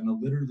lamb, you are going to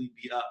literally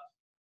be up,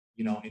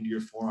 into your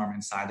forearm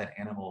inside that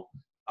animal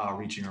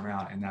reaching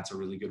around. And that's a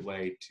really good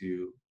way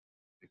to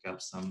pick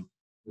up some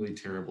really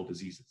terrible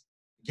diseases.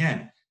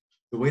 Again,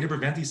 the way to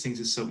prevent these things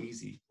is so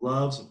easy.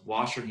 Gloves,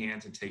 wash your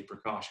hands, and take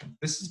precaution.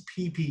 This is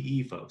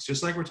PPE, folks.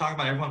 Just like we're talking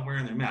about everyone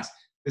wearing their mask.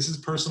 This is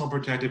personal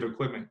protective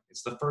equipment.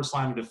 It's the first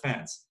line of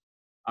defense.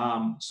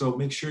 So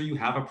make sure you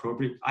have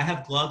appropriate. I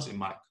have gloves in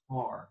my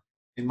car,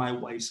 in my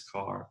wife's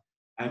car,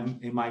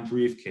 in my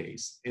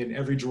briefcase, in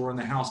every drawer in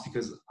the house,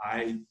 because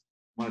I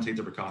want to take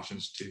the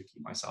precautions to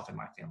keep myself and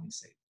my family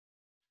safe.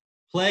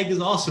 Plague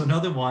is also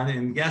another one,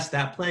 and yes,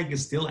 that plague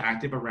is still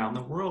active around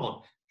the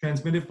world,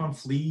 transmitted from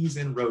fleas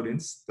and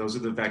rodents, those are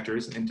the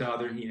vectors, into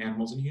other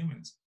animals and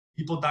humans.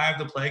 People die of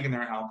the plague and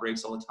there are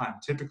outbreaks all the time.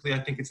 Typically, I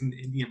think it's in the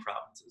Indian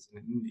provinces,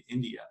 in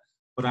India,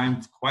 but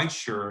I'm quite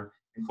sure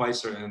and quite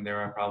certain there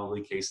are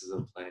probably cases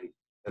of plague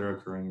that are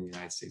occurring in the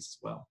United States as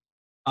well.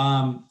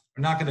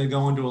 We're not going to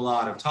go into a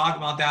lot of talk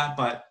about that,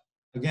 but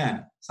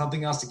again,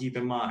 something else to keep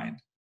in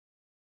mind.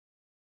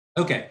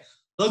 Okay,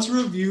 let's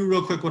review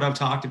real quick what I've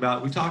talked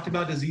about. We talked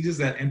about diseases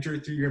that enter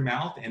through your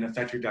mouth and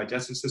affect your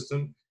digestive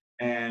system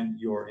and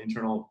your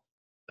internal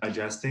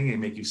digesting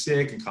and make you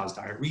sick and cause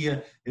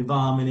diarrhea and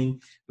vomiting.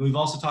 And we've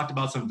also talked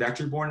about some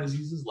vector-borne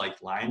diseases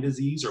like Lyme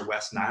disease or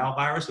West Nile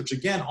virus, which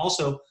again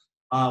also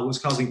was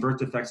causing birth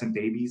defects in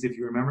babies, if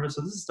you remember.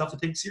 So this is stuff to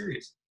take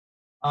serious.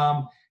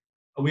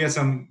 We had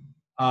some,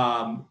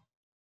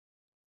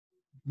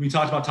 we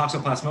talked about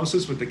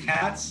toxoplasmosis with the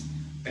cats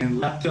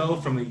and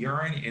lepto from the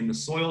urine in the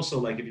soil. So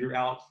like if you're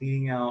out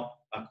cleaning out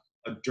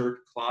a dirt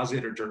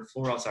closet or dirt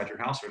floor outside your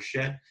house or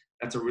shed,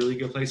 that's a really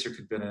good place. There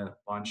could have been a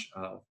bunch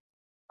of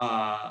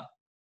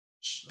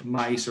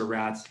mice or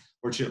rats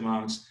or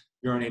chipmunks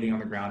urinating on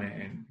the ground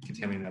and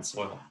contaminating that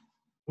soil.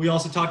 We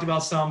also talked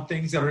about some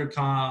things that are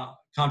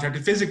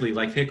contracted physically,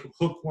 like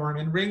hookworm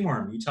and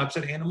ringworm. You touch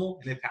that animal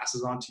and it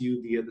passes on to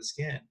you via the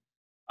skin.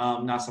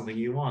 Not something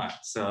you want.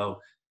 So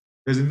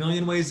there's a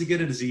million ways to get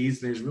a disease.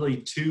 There's really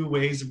 2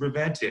 ways to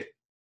prevent it.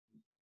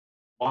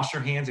 Wash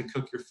your hands and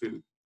cook your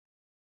food.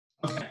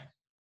 Okay.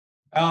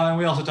 And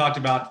we also talked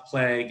about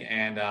plague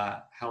and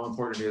how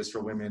important it is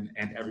for women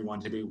and everyone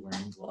to be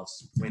wearing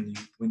gloves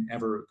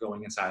whenever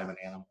going inside of an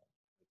animal.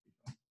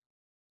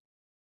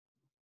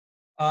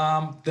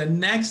 The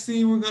next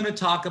thing we're going to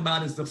talk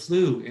about is the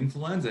flu,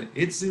 influenza.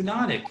 It's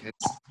zoonotic.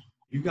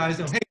 You guys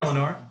know. Hey,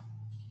 Eleanor.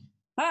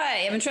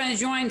 Hi, I've been trying to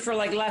join for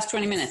like the last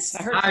 20 minutes.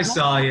 I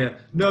saw you.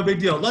 No big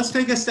deal. Let's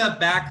take a step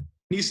back.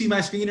 Can you see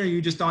my screen or are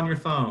you just on your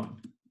phone?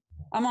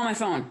 I'm on my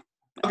phone.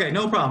 Okay,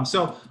 no problem.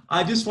 So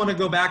I just want to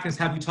go back and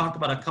have you talk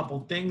about a couple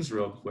things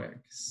real quick.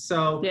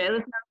 So yeah,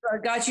 I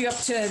got you up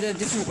to the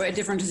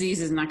different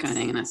diseases and that kind of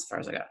thing, and that's as far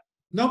as I got.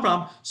 No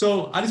problem.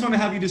 So I just want to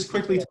have you just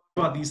quickly talk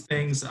about these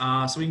things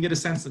so we can get a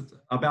sense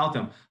about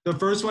them. The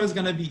first one is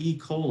going to be E.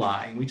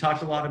 coli. And we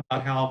talked a lot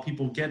about how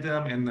people get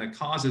them and the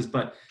causes,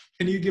 but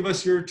can you give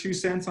us your 2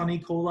 cents on E.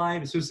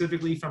 coli,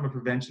 specifically from a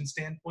prevention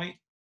standpoint?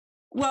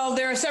 Well,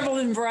 there are several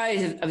different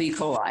varieties of E.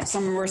 coli.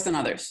 Some are worse than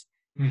others.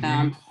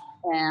 Mm-hmm.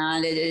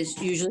 And it is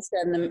usually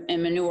fed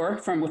in manure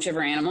from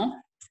whichever animal.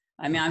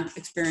 I mean, I've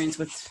experienced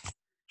with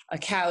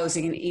cows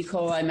getting E.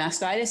 coli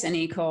mastitis and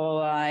E.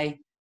 coli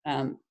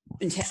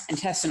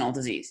intestinal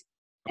disease.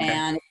 Okay.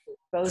 And if it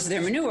goes to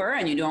their manure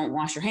and you don't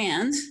wash your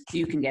hands,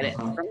 you can get it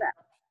from that.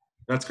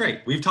 That's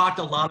great. We've talked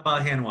a lot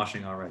about hand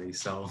washing already.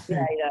 So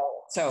yeah,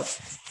 so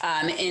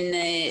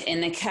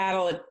in the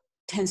cattle, it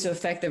tends to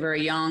affect the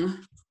very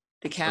young.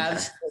 The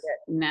calves get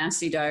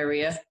nasty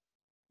diarrhea.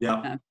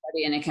 Yeah.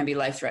 And it can be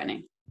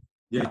life-threatening.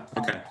 Yeah.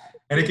 Okay.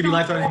 And it can be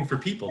life-threatening for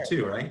people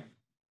too, right?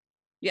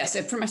 Yes,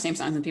 pretty much same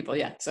signs in people.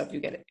 Yeah. So if you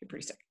get it, you're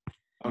pretty sick.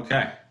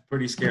 Okay.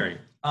 Pretty scary.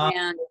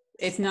 And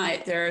it's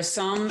not. There are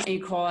some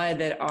E. coli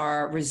that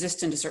are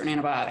resistant to certain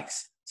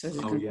antibiotics.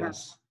 So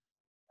yes.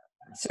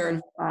 Certain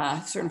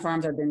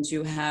farms I've been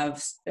to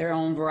have their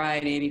own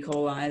variety of E.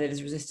 coli that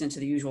is resistant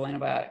to the usual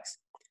antibiotics.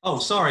 Oh,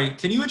 sorry.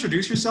 Can you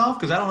introduce yourself?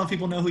 Because I don't know if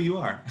people know who you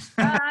are.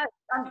 Can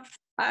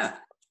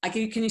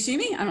you see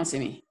me? I don't see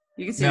me.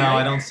 You can see me. No,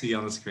 right? I don't see you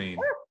on the screen.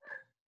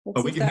 Let's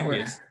Oh, see we if can that hear you.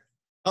 works.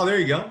 Oh, there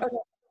you go. Okay.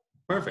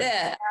 Perfect.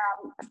 Yeah,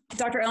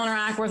 Dr. Eleanor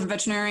Ackworth,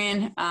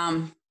 veterinarian.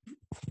 I've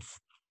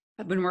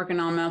been working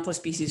on mammal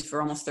species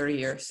for almost 30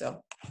 years,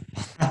 so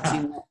I've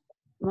seen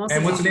most And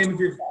of what's the these.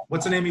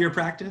 name of your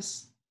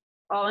practice?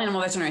 All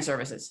animal veterinary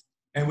services.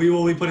 And we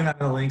will be putting out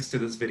the links to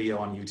this video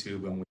on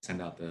YouTube when we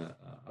send out the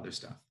other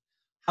stuff.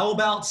 How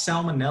about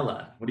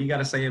salmonella? What do you got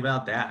to say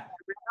about that?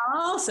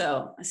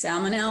 Also,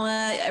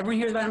 salmonella, everyone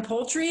hears about in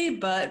poultry,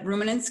 but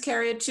ruminants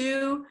carry it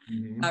too.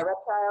 Mm-hmm.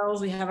 Reptiles,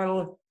 we have our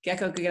little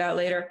gecko could get out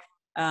later,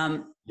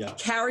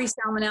 carry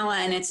salmonella,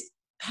 and it's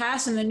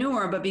past in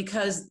manure, but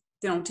because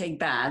they don't take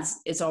baths,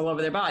 it's all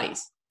over their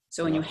bodies.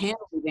 So when you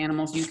handle these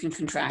animals, you can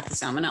contract the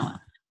salmonella.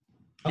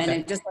 Okay. And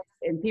it just like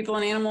in people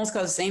and animals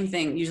cause the same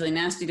thing, usually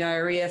nasty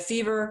diarrhea,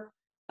 fever,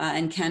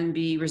 and can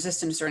be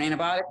resistant to certain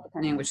antibiotics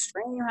depending on which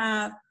strain you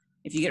have.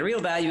 If you get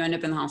real bad, you end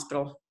up in the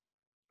hospital.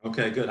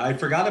 Okay, good. I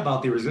forgot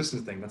about the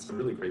resistance thing. That's a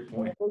really great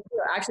point.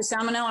 Actually,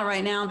 salmonella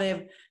right now,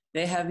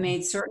 they have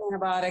made certain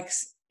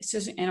antibiotics,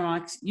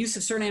 use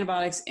of certain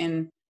antibiotics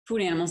in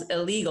food animals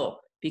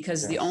illegal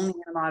because the only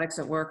antibiotics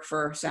that work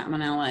for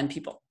salmonella in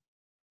people.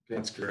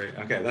 That's great.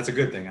 Okay, that's a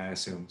good thing, I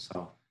assume.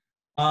 So,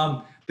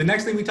 the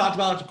next thing we talked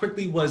about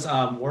quickly was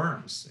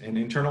worms and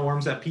internal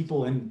worms that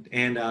people and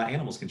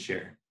animals can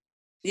share.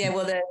 Yeah,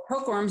 well, the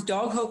hookworms,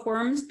 dog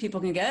hookworms, people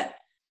can get.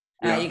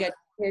 You get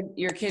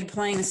your kid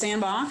playing the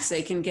sandbox.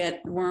 They can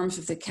get worms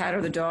if the cat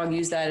or the dog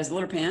use that as a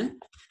litter pan.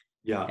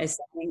 Yeah.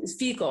 It's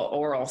fecal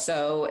oral.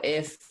 So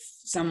if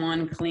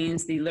someone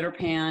cleans the litter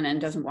pan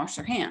and doesn't wash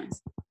their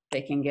hands,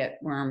 they can get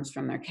worms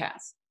from their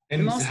cats.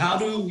 And how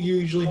do you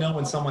usually know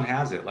when someone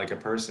has it, like a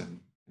person,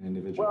 an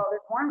individual? Well,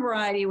 there's one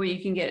variety where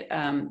you can get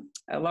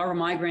larval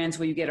migrans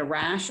where you get a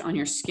rash on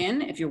your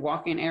skin if you're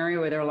walking in an area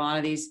where there are a lot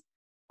of these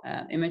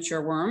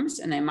immature worms,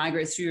 and they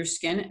migrate through your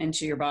skin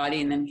into your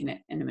body and then can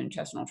into the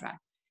intestinal tract.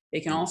 They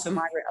can also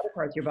migrate other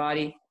parts of your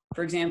body.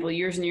 For example,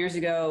 years and years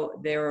ago,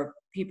 there were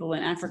people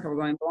in Africa were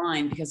going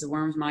blind because the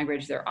worms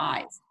migrated to their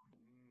eyes.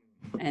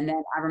 And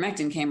then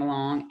ivermectin came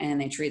along and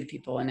they treated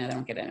people and now they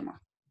don't get it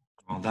anymore.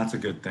 Well, that's a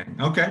good thing.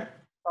 Okay.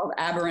 It's called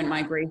aberrant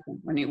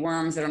migration, when you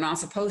worms that are not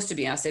supposed to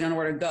be us, they don't know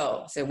where to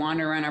go. So they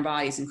wander around our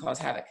bodies and cause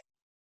havoc.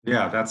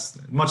 Yeah, that's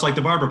much like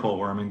the barber pole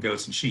worm in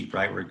goats and sheep,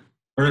 right? The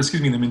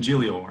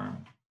meningeal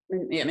worm.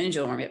 Yeah,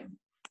 meningeal worm,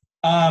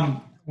 yeah.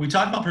 We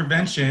talked about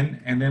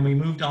prevention, and then we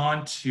moved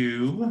on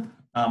to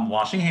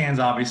washing hands,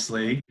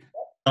 obviously.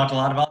 Talked a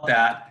lot about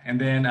that.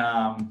 And then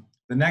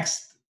the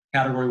next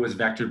category was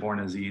vector-borne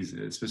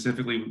diseases.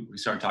 Specifically, we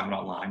started talking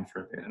about Lyme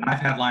for a bit. And I've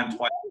had Lyme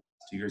twice,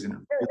 2 years in a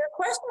row. The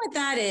question with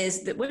that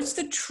is, that what's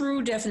the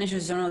true definition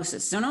of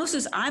zoonosis?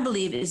 Zoonosis, I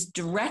believe, is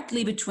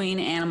directly between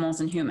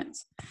animals and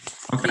humans.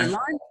 Okay. The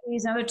Lyme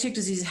disease and other tick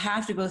diseases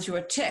have to go through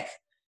a tick.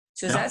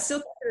 So is that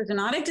still considered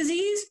a zoonotic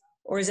disease?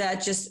 Or is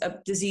that just a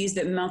disease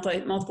that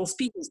multiple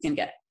species can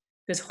get?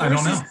 Because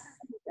horses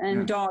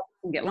and dogs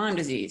can get Lyme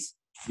disease.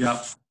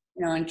 Yep.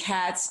 You know, and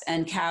cats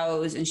and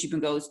cows and sheep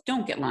and goats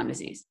don't get Lyme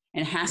disease.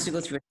 And it has to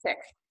go through a tick.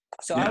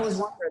 So I always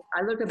wonder,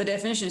 I look at the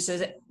definition, it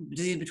says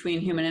disease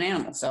between human and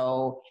animal.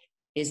 So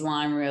is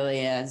Lyme really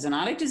a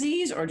zoonotic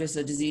disease or just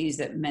a disease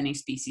that many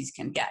species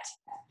can get?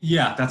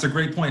 Yeah, that's a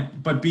great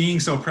point. But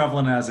being so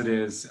prevalent as it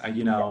is,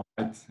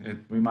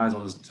 we might as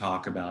well just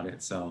talk about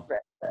it. So.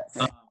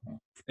 Right.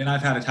 And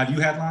I've had it. Have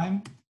you had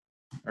Lyme?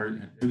 Or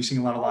have you seen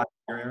a lot of Lyme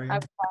in your area? I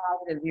was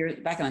positive years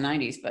back in the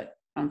 90s, but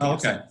I don't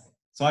think okay.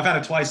 So I've had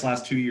it twice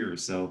last 2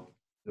 years. So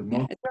it's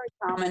very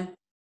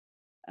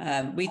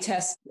common. We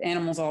test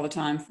animals all the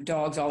time,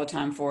 dogs all the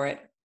time for it.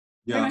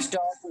 Yeah. Pretty much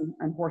dogs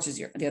and horses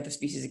are the other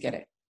species that get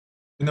it.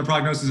 And the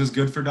prognosis is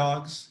good for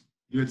dogs,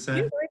 you would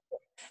say?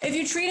 If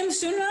you treat them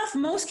soon enough,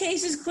 most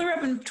cases clear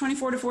up in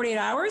 24 to 48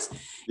 hours.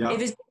 Yeah.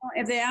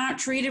 If they aren't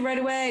treated right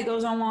away, it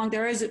goes on long.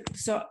 There is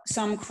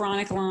some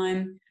chronic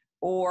Lyme,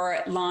 or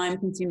Lyme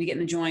can seem to get in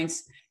the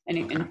joints.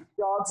 And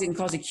dogs, it can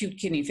cause acute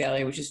kidney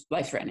failure, which is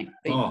life-threatening.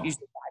 They usually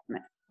die from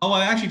it. Oh,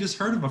 I actually just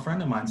heard of a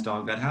friend of mine's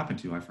dog that happened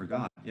to. I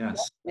forgot.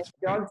 Yes. If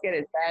dogs get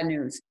it, bad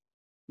news.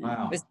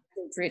 Wow. It's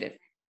treated.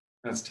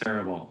 That's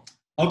terrible.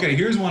 Okay,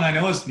 here's one I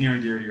know is near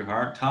and dear to your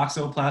heart,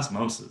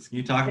 toxoplasmosis. Can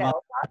you talk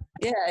about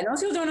Yeah, and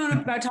most people don't know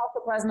about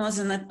toxoplasmosis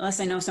unless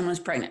they know someone's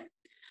pregnant.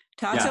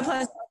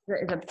 Toxoplasmosis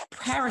is a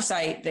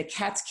parasite that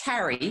cats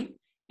carry.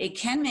 It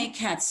can make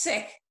cats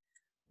sick,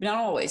 but not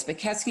always, but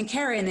cats can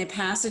carry and they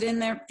pass it in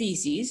their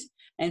feces.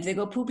 And if they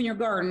go poop in your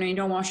garden and you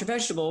don't wash your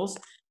vegetables,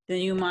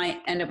 then you might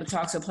end up with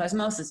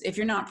toxoplasmosis. If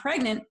you're not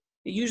pregnant,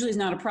 it usually is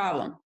not a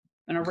problem.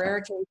 On a rare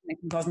occasion, it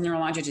can cause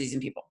neurologic disease in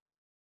people.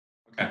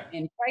 Okay.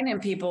 In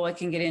pregnant people, it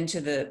can get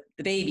into the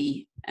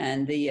baby,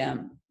 and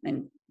the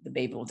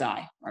baby will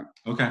die.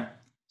 Okay.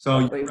 So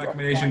your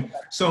recommendation.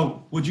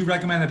 So would you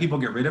recommend that people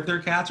get rid of their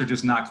cats or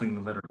just not clean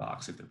the litter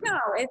box if they're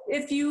pregnant? No,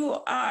 if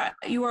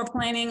you are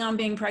planning on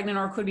being pregnant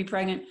or could be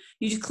pregnant,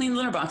 you just clean the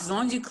litter box. As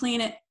long as you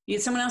clean it, you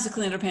get someone else to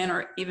clean the litter pan,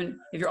 or even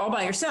if you're all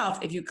by yourself,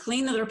 if you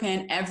clean the litter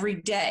pan every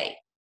day,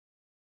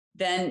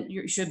 then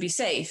you should be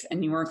safe,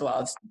 and you wear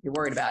gloves if you're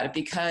worried about it,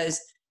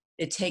 because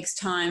it takes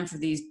time for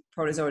these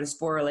protozoa to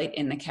sporulate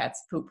in the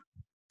cat's poop.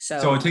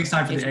 So it takes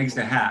time for the eggs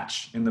to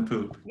hatch in the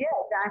poop. Yeah,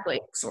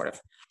 exactly, sort of.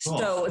 Cool.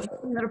 So if you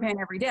clean the litter pan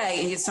every day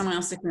and you get someone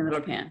else to clean the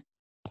litter pan.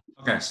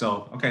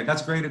 Okay,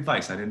 that's great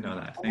advice. I didn't know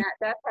that.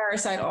 That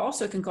parasite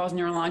also can cause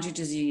neurologic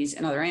disease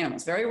in other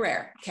animals. Very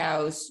rare.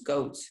 Cows,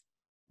 goats.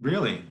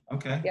 Really?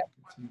 Okay. Yep.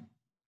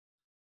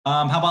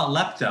 How about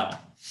lepto?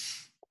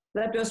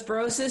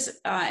 Leptospirosis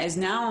is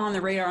now on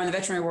the radar in the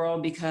veterinary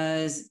world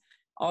because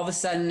all of a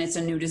sudden it's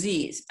a new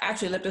disease.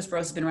 Actually, leptospirosis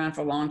has been around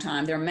for a long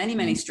time. There are many,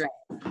 many strains.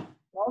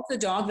 Most of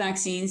the dog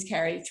vaccines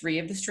carry 3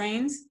 of the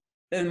strains.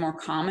 They're more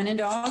common in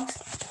dogs.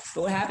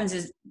 But what happens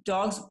is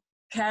dogs,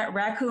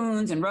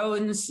 raccoons and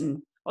rodents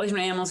and all these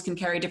different animals can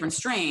carry different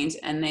strains,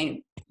 and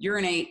they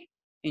urinate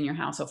in your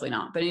house, hopefully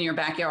not, but in your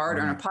backyard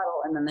or in a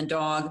puddle, and then the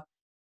dog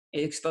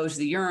is exposed to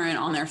the urine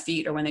on their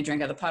feet, or when they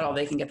drink out of the puddle,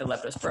 they can get the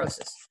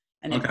leptospirosis.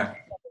 And they have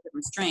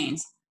different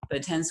strains, but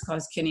it tends to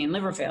cause kidney and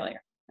liver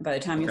failure. And by the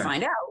time you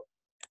find out,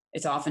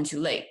 it's often too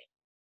late.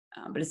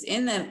 But it's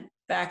in the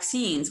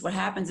vaccines. What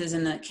happens is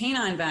in the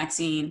canine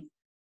vaccine,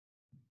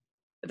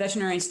 the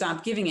veterinarians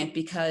stop giving it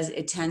because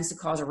it tends to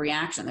cause a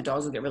reaction. The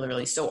dogs will get really,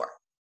 really sore.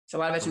 So a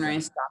lot of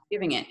veterinarians stop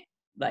giving it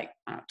like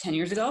 10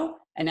 years ago,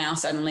 and now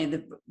suddenly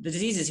the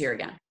disease is here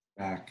again.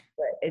 Back.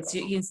 It's,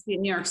 you can see it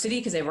in New York City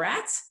because they have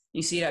rats.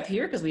 You see it up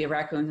here because we have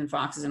raccoons and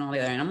foxes and all the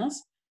other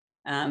animals.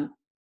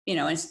 You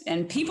know,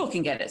 and people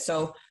can get it.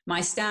 So my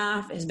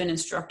staff has been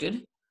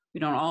instructed, we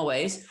don't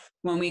always,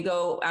 when we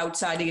go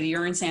outside to get a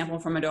urine sample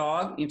from a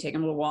dog, you take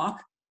them a little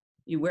walk,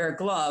 you wear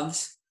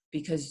gloves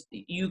because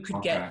you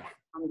could get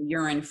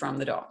urine from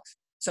the dogs.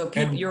 So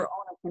people, your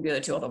owner can do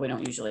it too, although we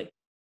don't usually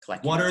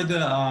collect. What are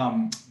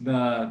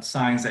the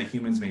signs that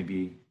humans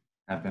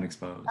have been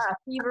exposed?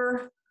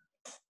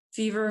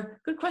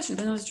 Fever. Good question.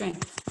 Depends on the strain.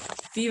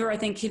 Fever, I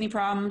think kidney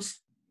problems.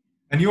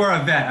 And you are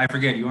a vet. I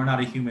forget, you are not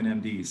a human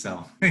MD,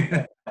 so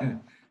I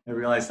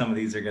realize some of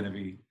these are going to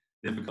be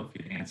difficult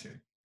for you to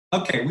answer.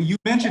 Okay, well, you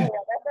mentioned...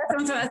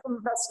 That's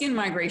about skin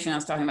migration I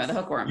was talking about, the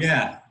hookworms.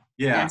 Yeah.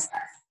 Yes.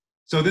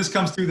 So this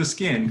comes through the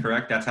skin,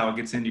 correct? That's how it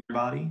gets into your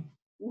body?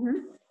 Mm-hmm.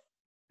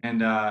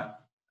 And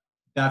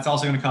that's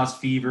also going to cause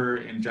fever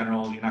in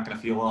general. You're not going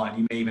to feel well, and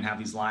you may even have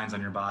these lines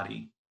on your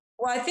body.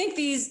 Well, I think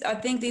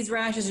these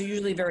rashes are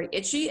usually very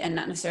itchy and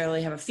not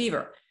necessarily have a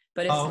fever.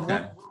 But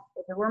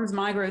if the worms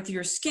migrate through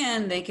your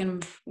skin, they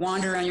can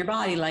wander around your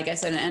body, like I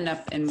said, and end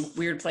up in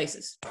weird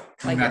places.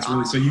 Like that's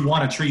really, so you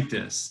want to treat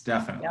this,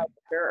 definitely. Yeah,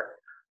 for sure.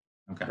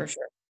 Okay. For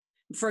sure.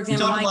 For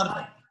example,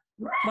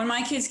 when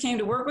my kids came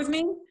to work with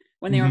me,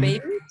 when they were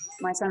babies,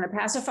 my son had a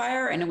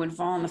pacifier and it would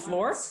fall on the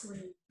floor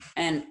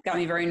and got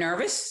me very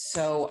nervous.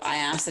 So I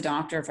asked the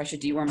doctor if I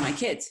should deworm my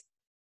kids.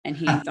 And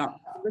he looked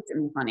at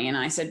me funny. And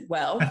I said,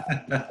 well,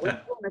 we're in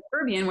the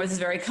Caribbean where this is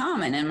very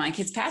common. And my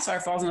kid's pacifier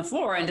falls on the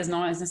floor and doesn't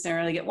always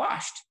necessarily get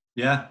washed.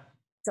 Yeah.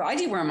 So I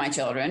deworm my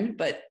children,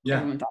 but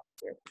everyone thought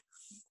it was weird.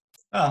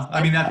 Oh,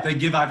 I mean, they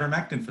give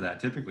ivermectin for that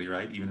typically,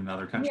 right? Even in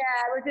other countries.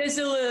 Yeah, but it's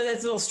a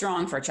little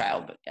strong for a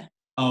child, but yeah.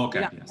 Oh,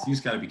 okay. Yes, you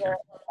just got to be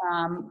careful.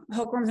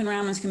 Hookworms and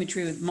roundworms can be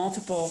treated with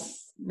multiple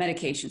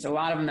medications. A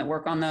lot of them that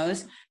work on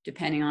those,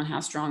 depending on how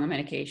strong a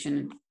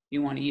medication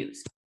you want to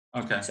use.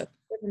 Okay. So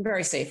they're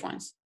very safe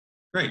ones.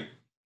 Great.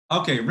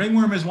 Okay,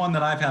 ringworm is one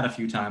that I've had a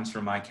few times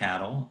for my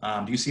cattle.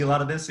 Do you see a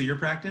lot of this at your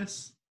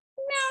practice?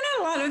 No,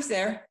 not a lot of it's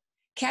there.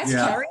 Cats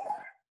carry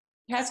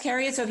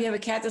it. So if you have a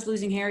cat that's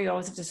losing hair, you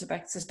always have to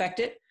suspect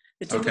it.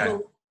 The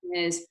typical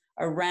is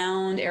a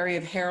round area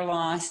of hair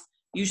loss,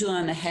 usually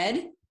on the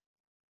head,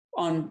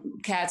 on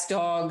cats,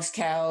 dogs,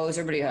 cows,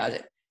 everybody has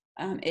it.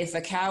 If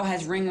a cow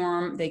has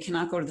ringworm, they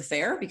cannot go to the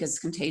fair because it's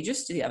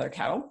contagious to the other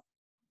cattle.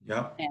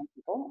 Yep. And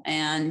people.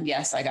 And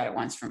yes, I got it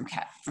once from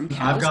cows.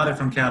 I've got it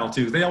from cattle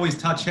too. They always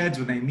touch heads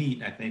when they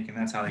meet, I think, and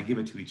that's how they give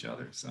it to each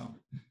other. So.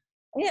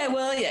 Yeah,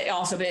 well, yeah.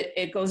 Also, but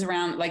it goes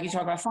around, like you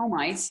talk about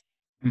fomites.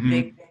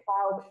 The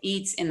cow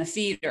eats in the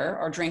feeder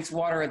or drinks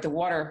water at the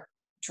water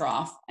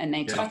trough, and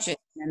they touch it,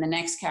 and the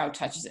next cow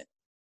touches it.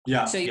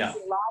 Yeah. So you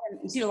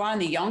see a lot in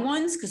the young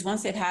ones because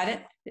once they've had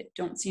it, they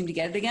don't seem to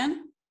get it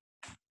again.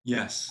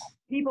 Yes.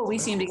 People, we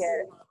seem to get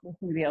it. We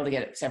seem to be able to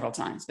get it several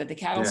times, but the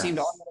cattle seem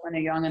to all get it when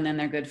they're young, and then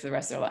they're good for the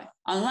rest of their life,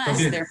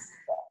 unless they're.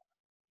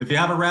 If you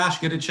have a rash,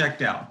 get it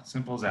checked out.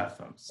 Simple as that,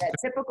 folks. That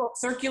typical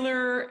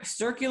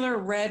circular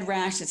red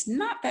rash that's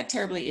not that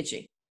terribly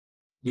itchy.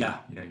 Yeah.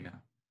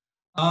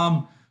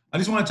 I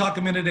just want to talk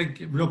a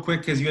minute real quick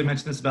because you had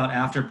mentioned this about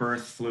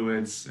afterbirth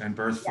fluids and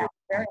birth fluids.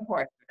 Very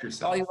important.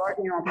 All you large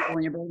animal people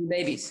when you're birthing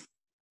babies.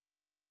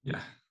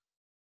 Yeah.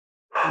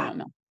 I don't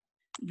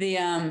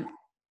know.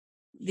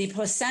 The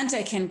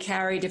placenta can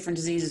carry different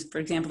diseases. For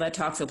example, that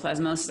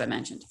toxoplasmosis I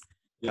mentioned.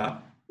 Yeah.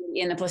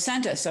 In the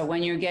placenta. So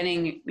when you're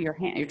getting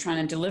you're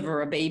trying to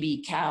deliver a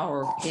baby cow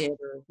or pig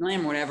or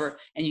lamb or whatever,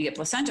 and you get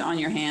placenta on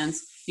your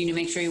hands, you need to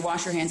make sure you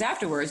wash your hands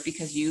afterwards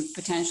because you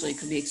potentially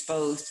could be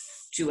exposed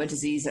to a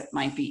disease that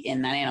might be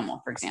in that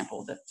animal. For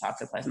example, the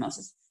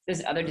toxoplasmosis.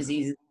 There's other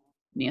diseases,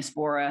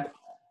 Neospora.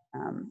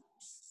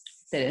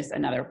 That is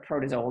another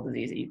protozoal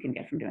disease that you can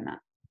get from doing that.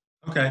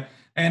 Okay.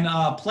 And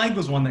plague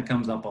was one that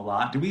comes up a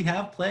lot. Do we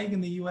have plague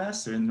in the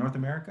U.S. or in North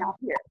America?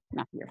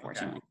 Not here,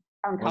 fortunately.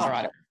 In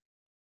Colorado.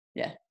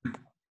 Yeah.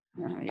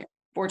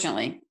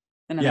 Fortunately,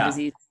 another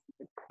disease.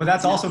 But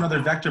that's also another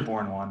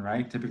vector-borne one,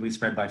 right? Typically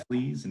spread by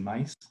fleas and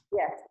mice.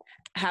 Yes.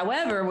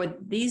 However,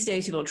 with these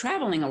days people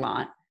traveling a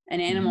lot, an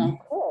animal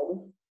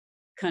could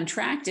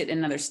contract it in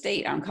another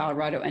state out in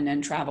Colorado and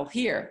then travel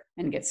here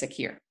and get sick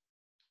here.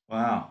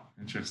 Wow,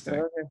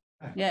 interesting.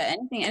 Yeah,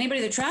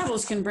 anybody that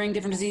travels can bring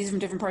different diseases from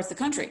different parts of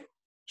the country.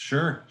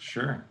 Sure.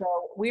 So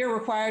we are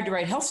required to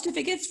write health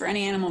certificates for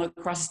any animal that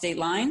crosses state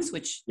lines,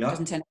 which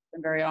doesn't tend to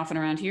happen very often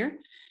around here.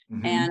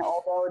 And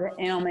although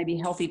the animal may be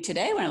healthy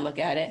today when I look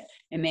at it,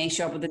 it may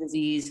show up with the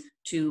disease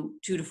 2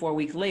 to 4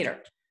 weeks later.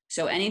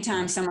 So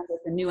anytime someone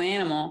gets a new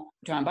animal,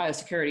 we're talking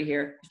biosecurity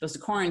here, you're supposed to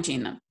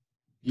quarantine them.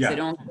 Yeah. So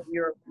don't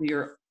give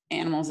your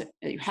animals that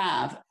you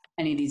have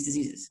any of these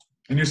diseases.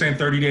 And you're saying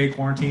 30-day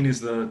quarantine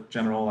is the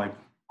general, like?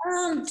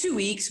 2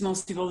 weeks,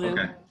 most people do.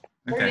 Okay.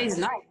 30 days is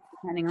nice,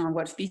 depending on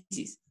what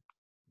species.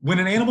 When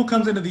an animal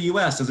comes into the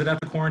U.S., does it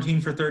have to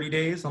quarantine for 30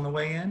 days on the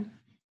way in?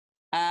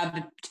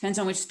 Depends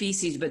on which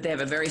species, but they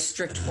have a very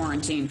strict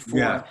quarantine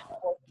for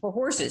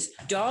horses.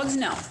 Dogs,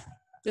 no.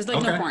 There's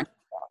like no quarantine.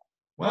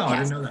 Wow, I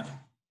didn't know that.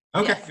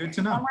 Okay, good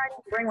to know. Some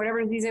can bring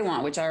whatever disease they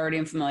want, which I already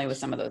am familiar with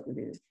some of those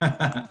diseases.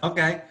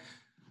 Okay.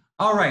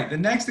 All right, the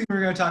next thing we're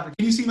going to talk about,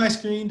 can you see my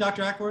screen,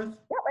 Dr. Ackworth?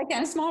 Yeah, I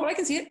can. It's small, but I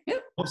can see it.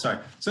 Yep. Oh, sorry.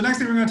 So next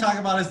thing we're going to talk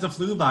about is the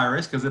flu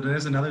virus, because it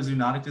is another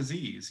zoonotic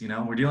disease. You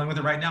know, we're dealing with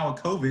it right now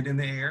with COVID in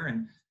the air,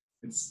 and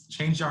it's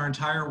changed our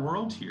entire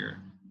world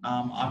here.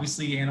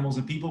 Obviously, animals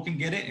and people can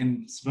get it,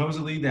 and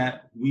supposedly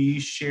that we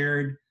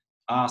shared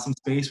some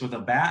space with a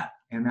bat,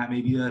 and that may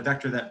be a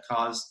vector that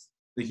caused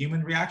the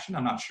human reaction.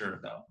 I'm not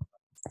sure, though.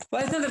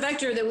 Well, it's not the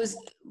vector that was,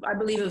 I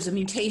believe it was a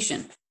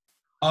mutation.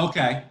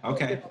 Okay.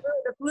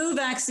 The flu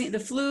vaccine, the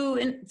flu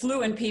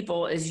in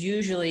people is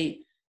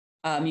usually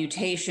a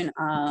mutation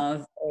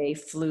of a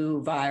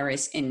flu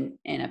virus in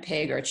a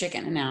pig or a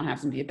chicken, and now it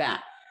happens to be a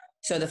bat.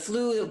 So the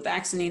flu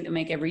vaccine they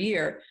make every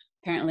year,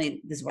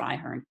 apparently, this is what I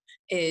heard,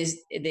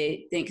 is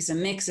they think it's a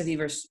mix of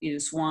either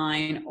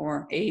swine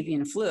or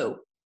avian flu.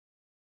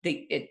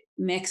 It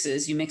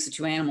mixes, you mix the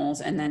two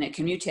animals, and then it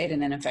can mutate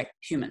and then affect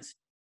humans.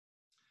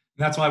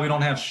 That's why we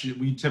don't have,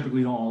 we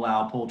typically don't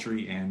allow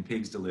poultry and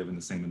pigs to live in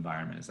the same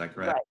environment. Is that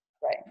correct?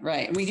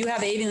 Right. We do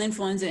have avian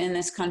influenza in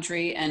this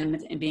country,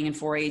 and being in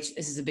 4-H,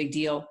 this is a big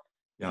deal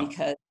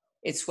because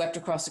it swept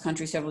across the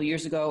country several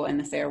years ago, and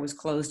the fair was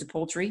closed to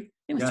poultry.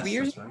 It was 3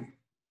 years ago,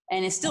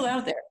 and it's still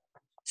out there.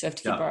 So we have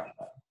to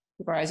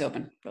keep our eyes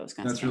open for those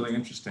kinds of things. That's really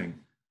interesting.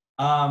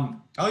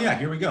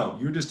 Here we go.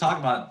 You were just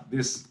talking about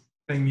this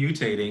thing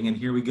mutating, and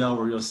here we go,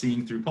 where you're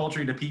seeing through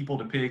poultry to people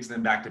to pigs,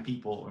 then back to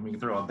people, and we can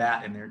throw a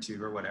bat in there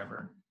too or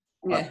whatever.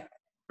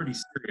 Pretty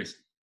serious.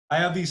 I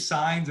have these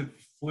signs of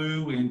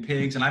flu in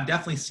pigs, and I've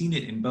definitely seen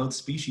it in both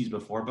species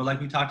before, but like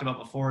we talked about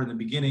before in the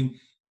beginning,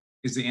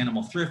 is the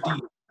animal thrifty,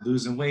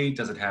 losing weight,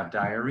 does it have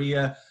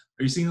diarrhea?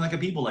 Are you seeing like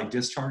people like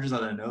discharges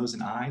out of their nose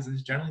and eyes, and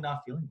it's generally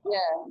not feeling well?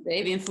 Yeah, the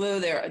avian flu,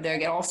 they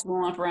get all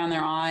swollen up around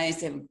their eyes,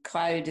 they have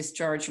cloudy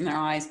discharge from their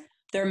eyes.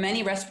 There are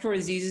many respiratory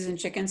diseases in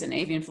chickens, and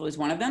avian flu is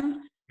one of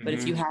them. But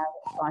if you have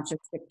a bunch of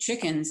sick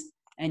chickens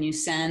and you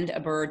send a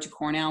bird to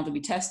Cornell to be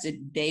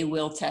tested, they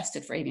will test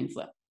it for avian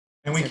flu.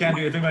 And we can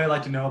do, if anybody would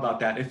like to know about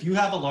that, if you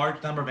have a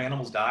large number of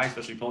animals die,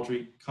 especially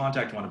poultry,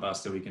 contact one of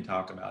us so we can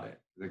talk about it.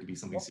 There could be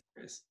something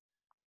serious.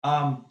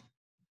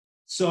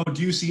 So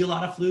do you see a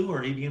lot of flu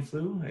or avian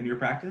flu in your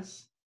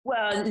practice?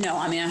 Well, no,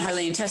 I mean, I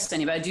hardly test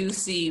any, but I do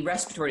see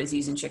respiratory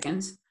disease in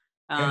chickens.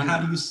 And how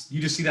do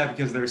you just see that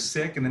because they're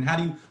sick? And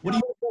then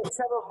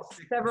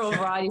several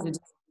varieties of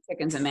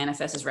chickens that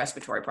manifest as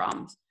respiratory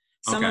problems.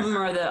 Some of them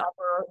are the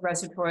upper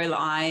respiratory, the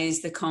eyes,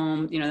 the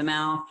comb, the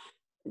mouth,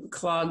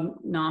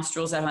 clogged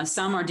nostrils.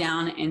 Some are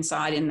down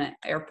inside in the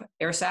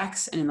air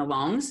sacs and in the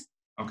lungs.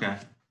 Okay.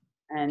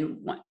 And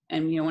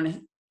when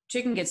a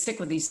chicken gets sick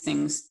with these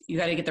things, you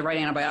got to get the right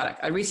antibiotic.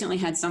 I recently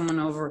had someone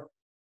over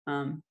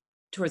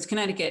towards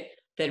Connecticut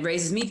that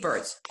raises meat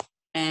birds,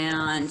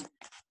 and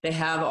they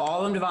have all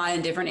of them divided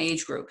in different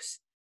age groups.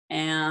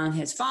 And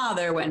his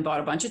father went and bought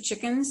a bunch of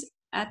chickens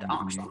at the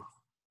auction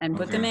and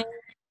put them in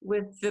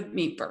with the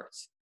meat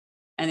birds,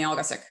 and they all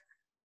got sick.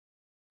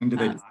 And did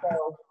they?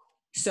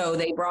 So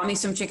they brought me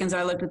some chickens.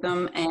 I looked at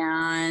them,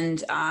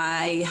 and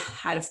I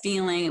had a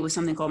feeling it was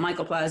something called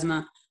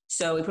mycoplasma.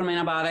 So we put them in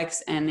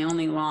antibiotics, and they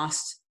only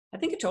lost, I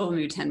think it told them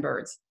maybe 10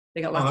 birds.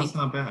 They got lucky. Oh, that's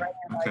not bad.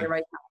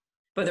 Right now.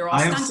 But they're all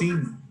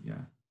stunted.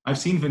 I've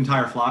seen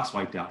entire flocks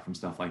wiped out from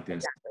stuff like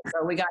this. Exactly.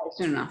 So we got it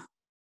soon enough.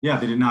 Yeah,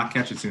 they did not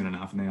catch it soon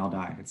enough, and they all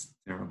died. It's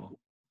terrible.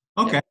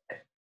 Okay.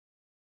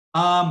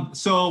 Yeah.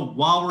 So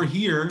while we're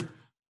here,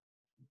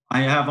 I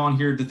have on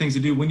here the things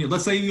to do.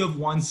 Let's say you have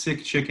one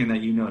sick chicken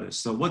that you notice.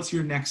 So what's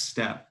your next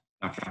step,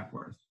 Dr.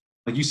 Ackworth?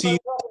 Like you see, if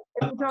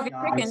you're talking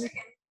chicken,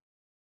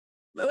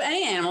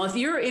 any animal, if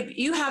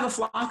you have a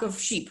flock of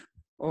sheep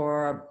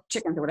or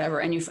chickens or whatever,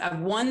 and you have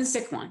one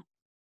sick one,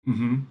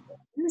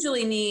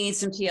 usually needs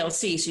some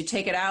TLC. So you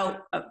take it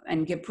out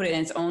and put it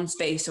in its own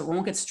space so it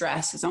won't get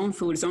stressed, its own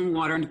food, its own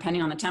water, and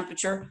depending on the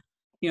temperature,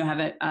 have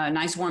a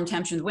nice warm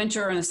temperature in the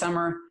winter, and in the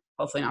summer,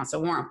 hopefully not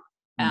so warm.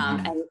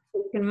 And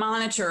can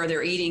monitor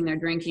their eating, their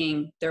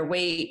drinking, their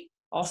weight.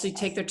 Also, you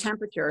take their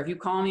temperature. If you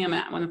call me,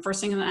 one of the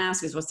first things I'm going to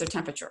ask is, what's their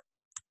temperature?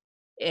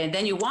 And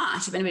then you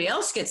watch. If anybody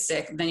else gets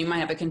sick, then you might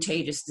have a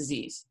contagious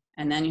disease.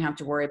 And then you have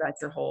to worry about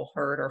your whole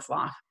herd or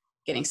flock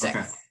getting sick.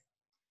 Okay.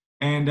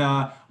 And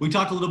we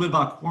talked a little bit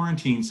about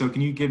quarantine. So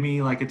can you give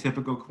me like a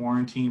typical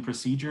quarantine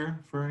procedure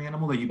for an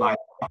animal that you buy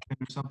or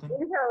something?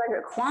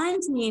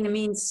 Quarantine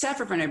means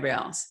separate from everybody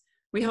else.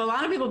 We have a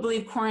lot of people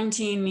believe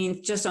quarantine means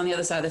just on the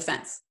other side of the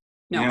fence.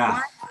 No,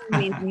 yeah.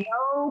 Quarantine means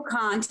no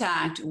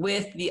contact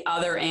with the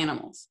other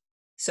animals.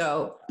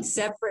 So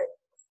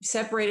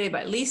separated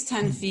by at least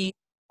 10 feet,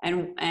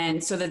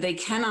 and so that they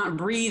cannot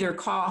breathe or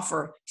cough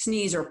or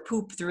sneeze or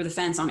poop through the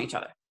fence on each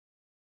other.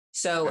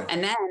 So,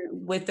 and then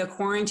with the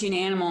quarantine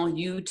animal,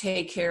 you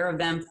take care of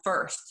them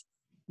first.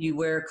 You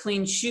wear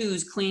clean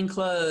shoes, clean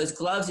clothes,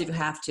 gloves if you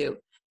have to.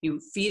 You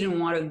feed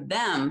and water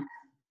them,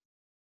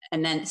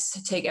 and then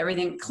take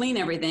everything, clean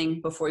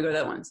everything before you go to the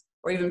other ones.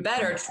 Or even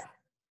better,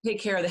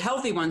 take care of the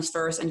healthy ones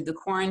first and do the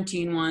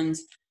quarantine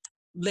ones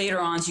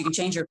later on, so you can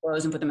change your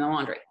clothes and put them in the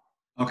laundry.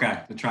 Okay,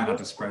 to try not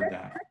to spread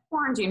that.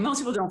 Quarantine. Most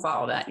people don't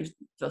follow that. You're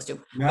supposed to.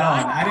 No,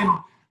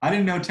 I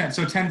didn't know 10.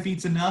 So 10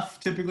 feet's enough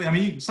typically. I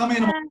mean, some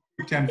animals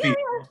do 10 feet.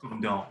 Most of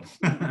them don't.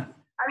 I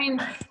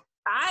mean,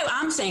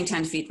 I'm saying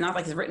 10 feet. Not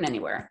like it's written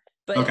anywhere.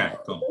 But okay,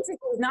 cool.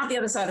 Basically, it's not the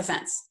other side of the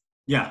fence.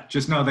 Yeah,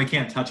 just know they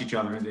can't touch each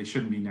other and they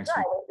shouldn't be next to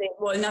each other.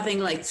 Well, nothing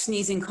like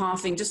sneezing,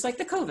 coughing, just like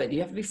the COVID. You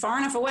have to be far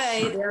enough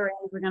away. Their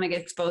animals are going to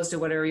get exposed to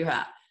whatever you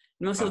have.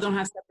 Most people don't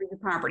have separated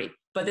property.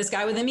 But this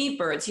guy with the meat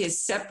birds, he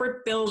has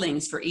separate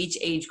buildings for each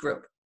age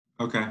group.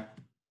 Okay.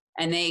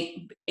 And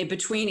in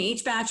between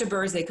each batch of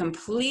birds, they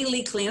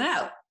completely clean it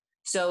out.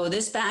 So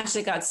this batch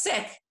that got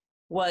sick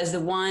was the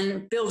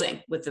one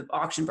building with the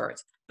auction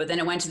birds. But then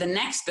it went to the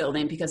next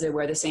building because they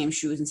wear the same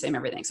shoes and same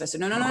everything. So I said,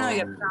 no, you got to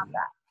stop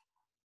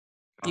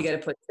that. You got to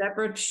put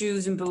separate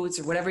shoes and boots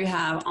or whatever you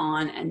have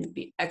on and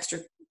be extra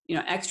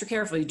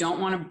careful. You don't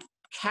want to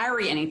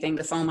carry anything,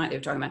 the foam they were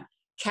talking about,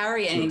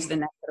 carry anything to the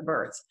next set of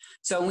birds.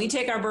 So when we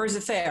take our birds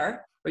to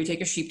fair, or you take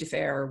your sheep to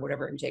fair or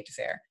whatever you take to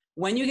fair,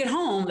 when you get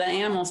home, that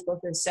animal is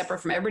supposed to be separate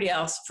from everybody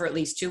else for at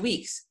least 2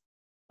 weeks.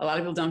 A lot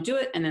of people don't do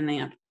it, and then they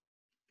end up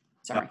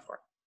sorry for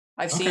it.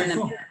 I've seen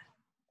them,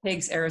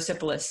 pigs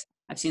erysipelas.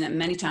 I've seen that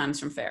many times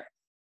from fair.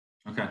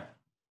 Okay.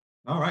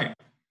 All right.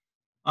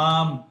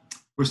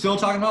 We're still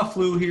talking about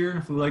flu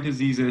here, flu-like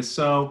diseases.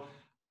 So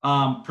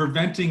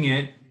preventing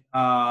it,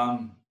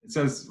 it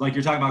says, like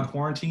you're talking about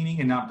quarantining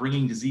and not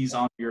bringing disease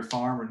onto your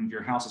farm or into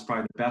your house is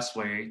probably the best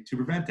way to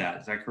prevent that.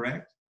 Is that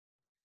correct?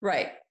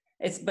 Right.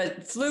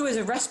 But flu is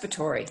a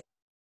respiratory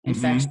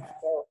infection.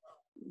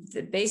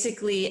 So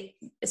basically,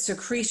 it's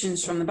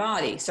secretions from the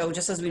body. So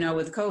just as we know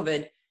with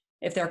COVID,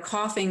 if they're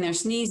coughing, they're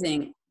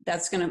sneezing,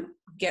 that's going to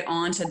get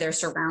onto their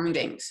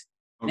surroundings.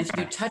 Okay. And if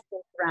you touch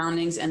their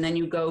surroundings and then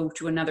you go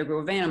to another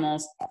group of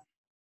animals,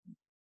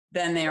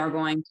 then they are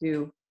going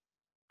to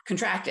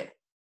contract it.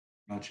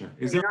 Gotcha.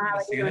 Is there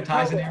a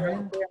sanitize an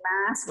area?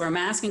 Wear a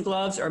mask and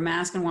gloves, or a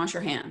mask and wash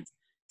your hands.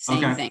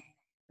 Same thing.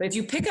 But if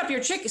you pick up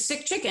your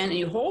sick chicken and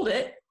you hold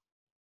it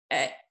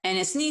and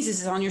it sneezes,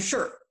 it's on your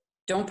shirt.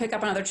 Don't pick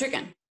up another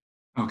chicken.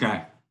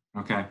 Okay.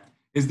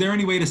 Is there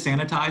any way to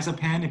sanitize a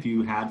pen if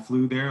you had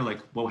flu there? Like,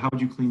 well, how would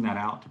you clean that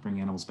out to bring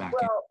animals back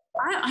in?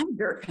 I have a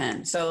dirt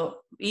pen. So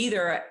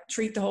either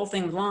treat the whole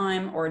thing with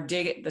lime or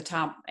dig it the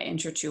top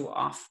inch or two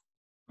off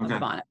of the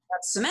bottom.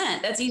 That's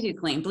cement. That's easy to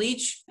clean.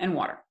 Bleach and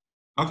water.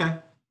 Okay,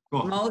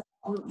 cool. Most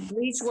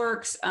bleach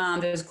works.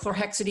 There's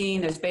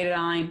chlorhexidine, there's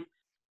betadine,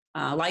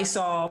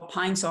 Lysol,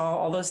 Pine Sol,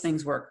 all those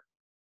things work.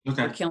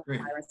 Okay, for killing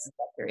viruses and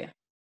bacteria.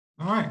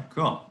 All right,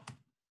 cool.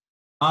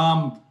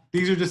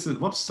 These are just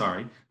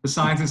the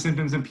signs and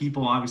symptoms in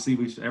people. Obviously,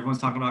 everyone's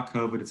talking about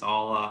COVID. It's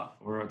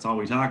all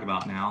we talk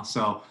about now.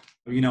 So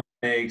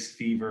headaches,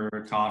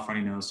 fever, cough,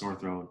 runny nose, sore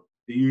throat.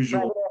 The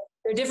usual. Right.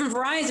 There are different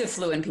varieties of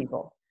flu in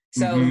people.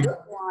 So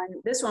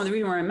this one, the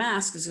reason we're wearing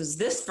masks is because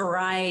this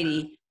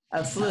variety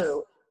of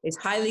flu is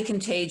highly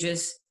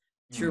contagious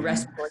through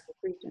respiratory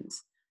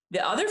secretions.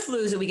 The other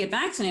flus that we get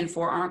vaccinated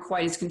for aren't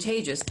quite as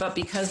contagious, but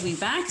because we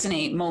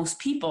vaccinate most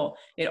people,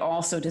 it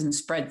also doesn't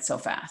spread so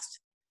fast.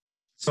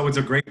 So it's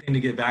a great thing to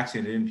get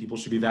vaccinated, and people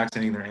should be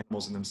vaccinating their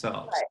animals and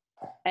themselves.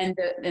 Right.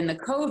 And the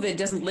COVID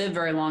doesn't live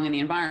very long in the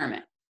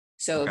environment.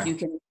 So if you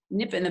can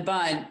nip it in the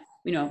bud,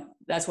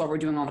 that's why we're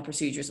doing all the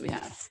procedures we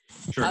have.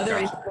 Sure, Other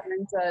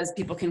influenzas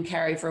people can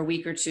carry for a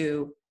week or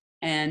two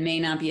and may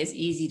not be as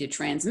easy to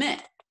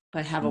transmit,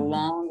 but have a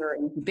longer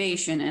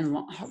incubation and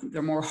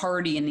they're more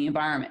hardy in the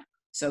environment.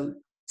 So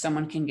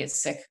someone can get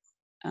sick,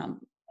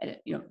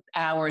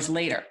 hours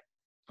later.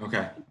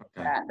 Okay.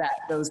 That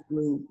those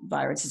flu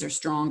viruses are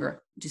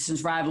stronger, to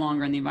survive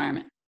longer in the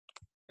environment.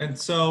 And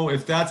so,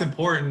 if that's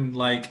important,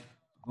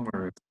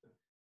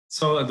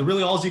 so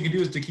really all you can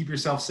do is to keep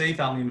yourself safe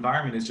out in the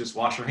environment is just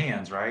wash your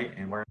hands, right,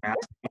 and wear a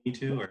mask if you need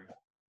to, or.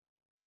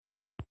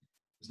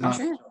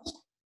 Sure.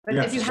 But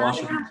if you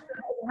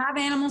have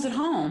animals at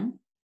home,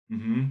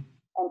 and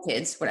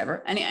kids,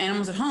 whatever, any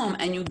animals at home,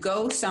 and you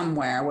go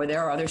somewhere where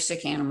there are other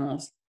sick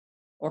animals,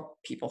 or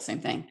people,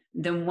 same thing,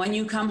 then when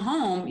you come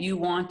home, you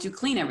want to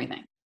clean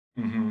everything.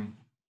 Mm-hmm.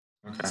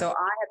 Okay. So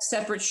I have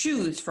separate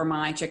shoes for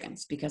my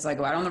chickens because I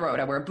go out on the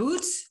road. I wear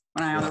boots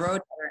when I'm on the road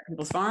at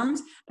people's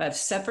farms, but I have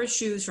separate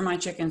shoes for my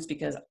chickens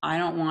because I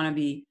don't want to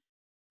be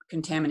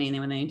contaminating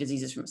them with any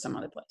diseases from some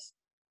other place.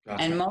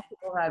 Gotcha. And most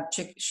people have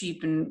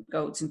sheep and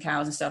goats and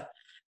cows and stuff.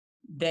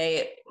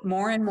 They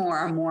more and more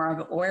are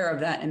more aware of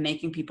that and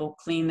making people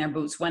clean their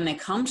boots when they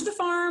come to the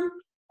farm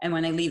and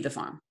when they leave the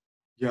farm.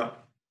 Yep.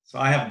 So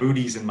I have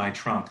booties in my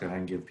trunk that I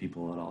can give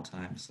people at all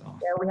times. So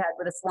yeah, we had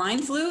with the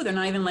swine flu, they're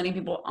not even letting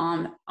people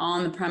on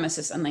the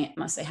premises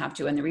unless they have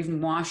to, and they're even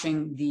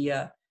washing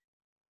the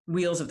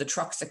wheels of the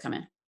trucks that come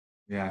in.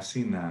 Yeah, I've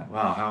seen that.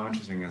 Wow, how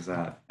interesting is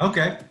that?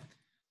 Okay.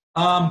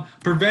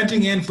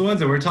 Preventing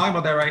influenza, we're talking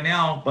about that right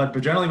now, but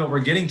generally what we're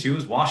getting to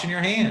is washing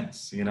your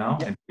hands,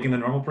 and taking the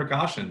normal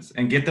precautions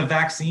and get the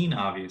vaccine,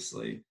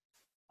 obviously,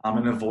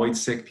 and avoid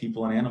sick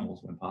people and animals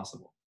when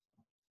possible.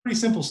 Pretty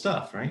simple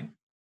stuff, right?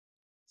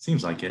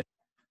 Seems like it.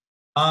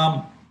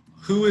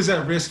 Who is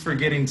at risk for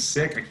getting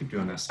sick? I keep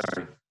doing this,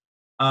 sorry.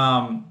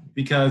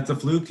 Because the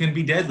flu can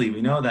be deadly.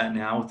 We know that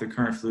now with the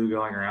current flu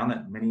going around,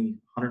 that many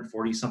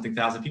 140-something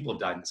thousand people have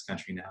died in this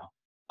country now.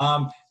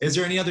 Is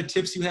there any other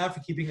tips you have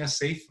for keeping us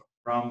safe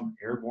from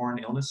airborne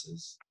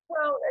illnesses?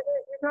 Well,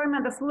 you're talking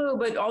about the flu,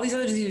 but all these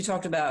other diseases you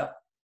talked about.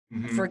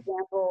 Mm-hmm. For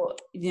example,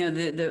 we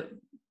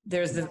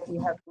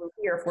have flu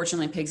here.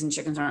 Fortunately, pigs and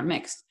chickens aren't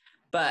mixed.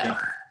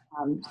 But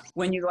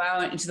when you go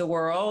out into the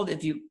world,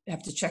 if you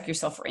have to check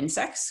yourself for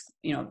insects,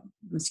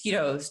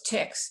 mosquitoes,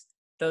 ticks,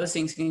 those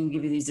things can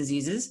give you these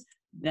diseases.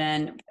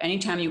 Then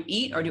anytime you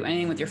eat or do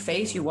anything with your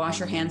face, you wash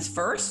your hands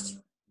first.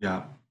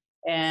 Yeah.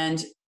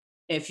 And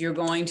if you're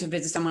going to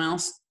visit someone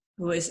else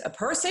who is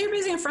say you're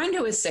visiting a friend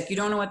who is sick, you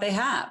don't know what they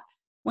have.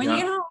 When you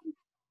get home,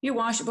 you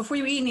wash it before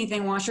you eat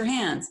anything, wash your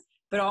hands.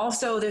 But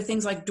also there are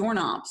things like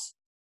doorknobs.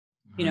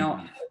 If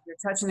you're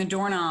touching the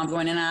doorknob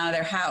going in and out of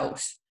their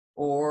house,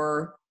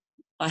 or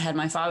I had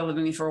my father live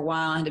with me for a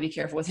while. I had to be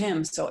careful with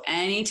him. So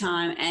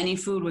anytime any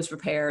food was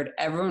prepared,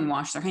 everyone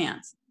washed their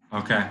hands.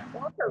 Okay.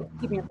 Also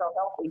keeping yourself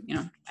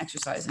healthy,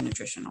 exercise and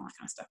nutrition, all that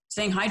kind of stuff.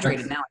 Staying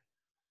hydrated now.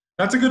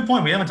 That's a good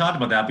point. We haven't talked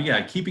about that, but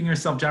yeah, keeping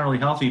yourself generally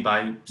healthy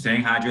by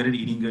staying hydrated,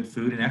 eating good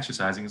food, and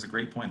exercising is a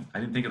great point. I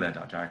didn't think of that,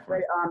 Dr.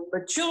 Eichhorn.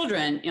 But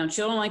children,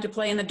 children like to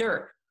play in the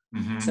dirt.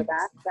 Mm-hmm. So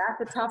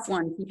that's a tough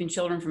one, keeping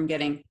children from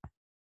picking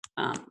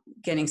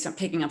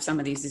up some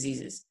of these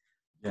diseases.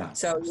 Yeah.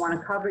 So you want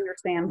to cover your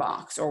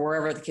sandbox or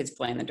wherever the kids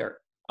play in the dirt.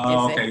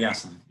 Oh, okay.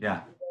 Yes.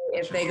 Yeah.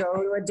 If they go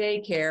to a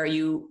daycare,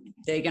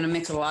 they're going to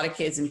mix with a lot of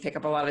kids and pick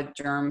up a lot of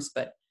germs.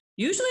 But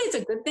usually it's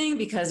a good thing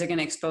because they're going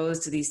to expose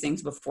to these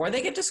things before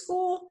they get to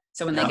school.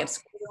 So when they get to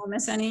school, they don't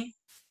miss any.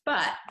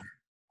 But,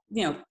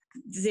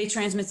 they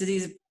transmit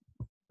disease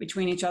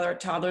between each other,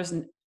 toddlers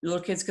and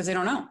little kids, because they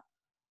don't know.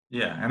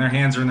 Yeah. And their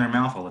hands are in their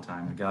mouth all the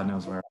time, and God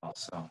knows where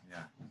else. So,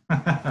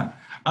 yeah.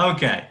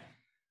 Okay.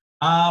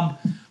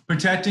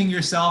 Protecting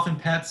yourself and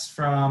pets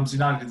from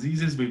zoonotic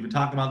diseases. We've been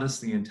talking about this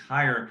the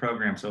entire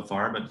program so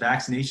far, but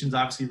vaccination's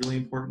obviously really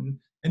important.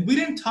 And we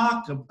didn't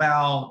talk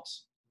about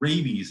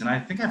rabies, and I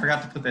think I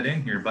forgot to put that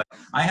in here, but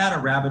I had a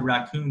rabid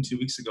raccoon 2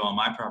 weeks ago on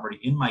my property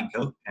in my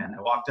goat pen.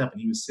 I walked up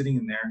and he was sitting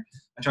in there.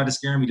 I tried to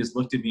scare him. He just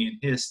looked at me and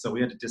hissed. So we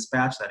had to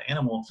dispatch that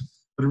animal,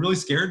 but it really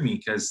scared me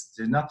because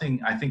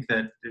I think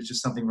that there's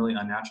just something really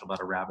unnatural about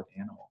a rabid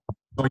animal.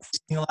 So are you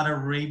seeing a lot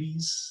of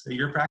rabies at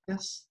your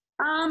practice?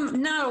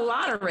 Not a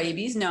lot of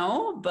rabies,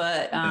 no,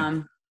 but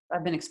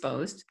I've been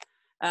exposed.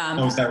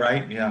 Is that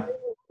right? Yeah.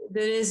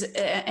 There is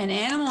an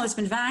animal that's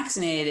been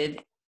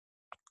vaccinated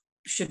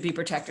should be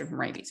protected from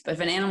rabies. But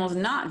if an animal is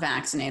not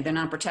vaccinated, they're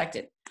not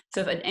protected.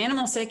 So if an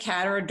animal, say a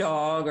cat or a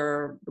dog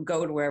or a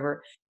goat or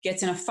wherever,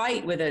 gets in a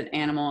fight with an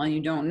animal and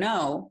you don't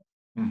know,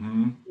 the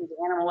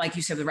animal, like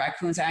you said, the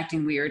raccoon's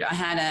acting weird. I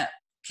had a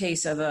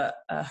case of a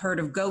herd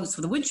of goats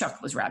where the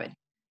woodchuck was rabid.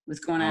 It was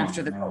going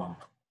after the goat.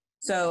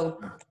 So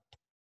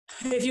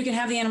if you can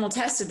have the animal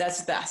tested,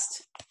 that's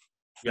best.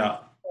 Yeah.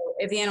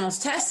 If the animal's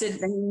tested,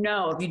 then you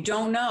know. If you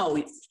don't know,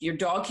 if your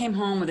dog came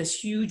home with this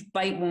huge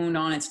bite wound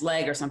on its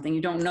leg or something,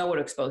 you don't know what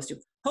it's exposed to.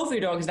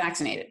 Hopefully your dog is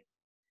vaccinated.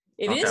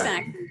 If it is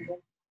vaccinated,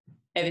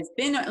 if it's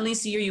been at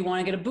least a year, you want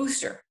to get a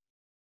booster.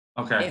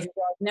 Okay. If your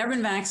dog's never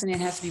been vaccinated,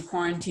 it has to be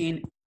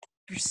quarantined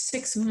for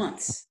 6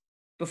 months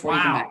before you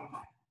come back.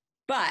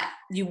 But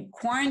you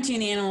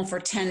quarantine the animal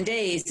for 10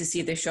 days to see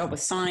if they show up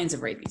with signs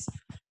of rabies.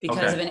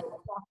 Because an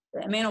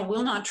animal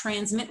will not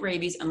transmit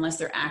rabies unless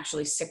they're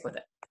actually sick with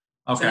it.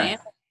 Okay. So the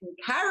animal can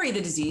carry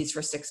the disease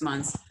for 6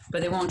 months,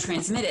 but they won't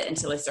transmit it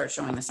until they start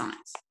showing the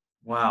signs.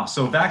 Wow.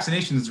 So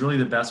vaccination is really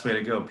the best way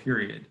to go,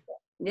 period.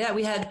 Yeah,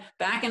 we had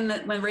back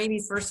when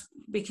rabies first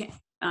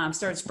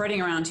started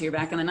spreading around here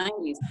back in the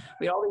 90s,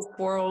 we had all these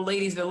poor old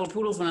ladies with little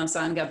poodles went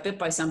outside and got bit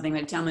by something.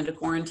 They'd tell them to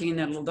quarantine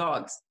their little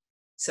dogs.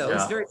 So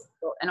it's very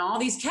difficult. And all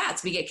these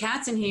cats, we get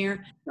cats in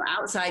here,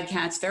 outside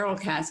cats, feral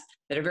cats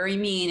that are very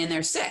mean and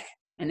they're sick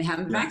and they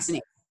haven't been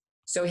vaccinated.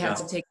 So we have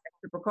to take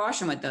extra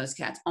precaution with those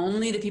cats.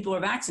 Only the people who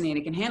are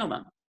vaccinated can handle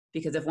them.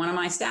 because if one of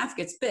my staff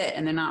gets bit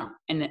and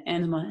the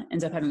animal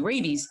ends up having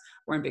rabies,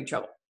 we're in big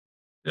trouble.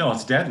 No,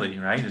 it's deadly,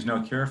 right? There's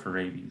no cure for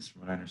rabies,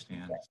 from what I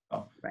understand.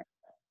 So,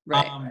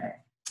 Right.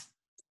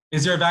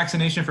 Is there a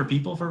vaccination for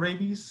people for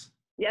rabies?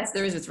 Yes,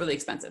 there is. It's really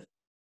expensive.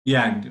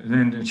 Yeah, and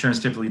then insurance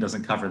typically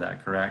doesn't cover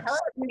that, correct?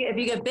 However, if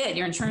you get bit,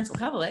 your insurance will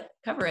cover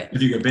it.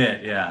 If you get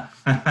bit, yeah.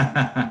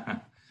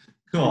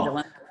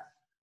 Cool.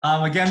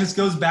 Again, this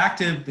goes back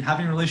to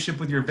having a relationship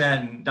with your vet.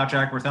 And Dr.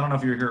 Ackworth, I don't know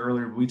if you were here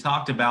earlier, but we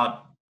talked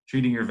about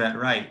treating your vet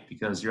right,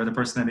 because you're the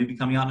person that may be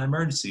coming out in an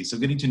emergency. So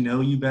getting to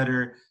know you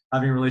better,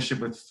 having a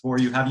relationship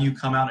having you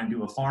come out and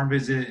do a farm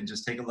visit and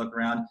just take a look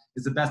around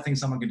is the best thing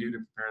someone can do to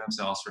prepare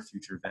themselves for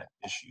future vet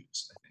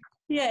issues, I think.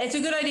 Yeah, it's a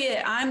good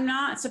idea. I'm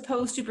not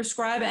supposed to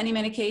prescribe any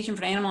medication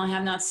for an animal I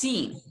have not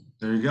seen.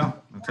 There you go.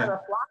 Okay. I have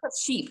a flock of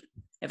sheep.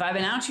 If I've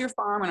been out to your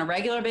farm on a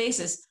regular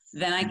basis,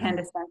 then I can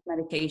dispense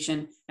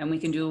medication, and we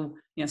can do,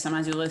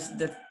 sometimes we list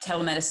the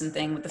telemedicine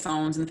thing with the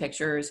phones and the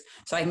pictures,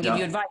 so I can give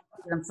you advice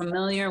because I'm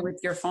familiar with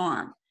your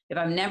farm. If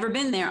I've never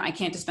been there, I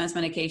can't dispense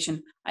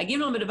medication. I give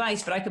a little bit of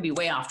advice, but I could be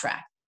way off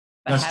track.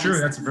 That's true.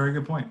 That's a very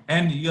good point.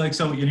 And you're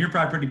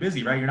probably pretty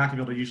busy, right? You're not gonna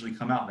be able to usually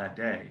come out that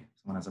day.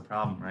 Someone has a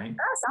problem, right?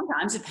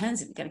 Sometimes it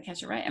depends if you got to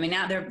catch it right. I mean,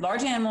 now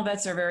large animal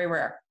vets are very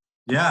rare.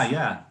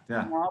 Yeah.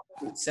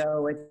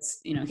 So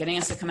it's, getting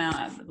us to come out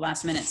at the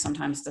last minute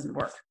sometimes doesn't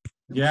work.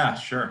 Yeah,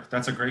 sure.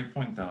 That's a great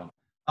point, though.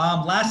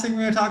 Last thing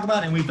we're going to talk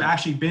about, and we've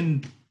actually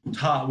been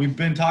talking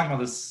about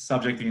this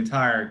subject the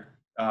entire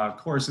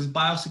course, is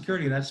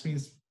biosecurity. That just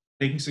means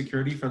taking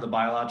security for the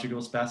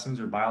biological specimens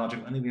or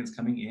biological anything that's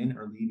coming in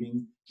or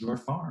leaving your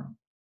farm.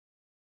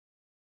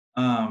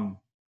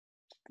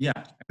 Yeah,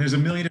 there's a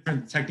million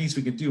different techniques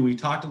we could do. We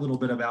talked a little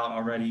bit about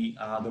already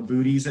the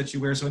booties that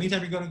you wear. So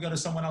anytime you're going to go to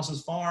someone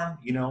else's farm,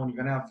 and you're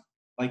going to have,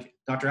 like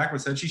Dr.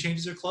 Ackworth said, she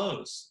changes her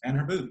clothes and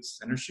her boots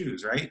and her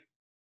shoes, right?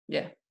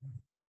 Yeah.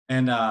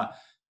 And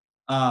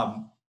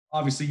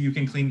obviously you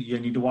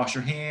need to wash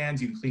your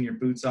hands, you can clean your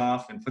boots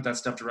off and put that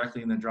stuff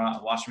directly in the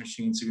washing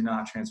machine so you're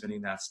not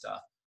transmitting that stuff.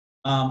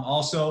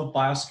 Also,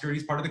 biosecurity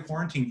is part of the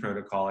quarantine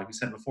protocol. Like we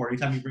said before,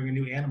 anytime you bring a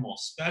new animal,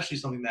 especially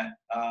something that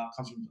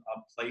comes from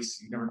a place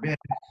you've never been,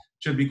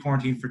 should be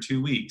quarantined for 2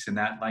 weeks. And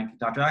that, like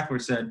Dr.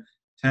 Ackworth said,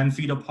 10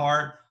 feet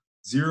apart,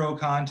 0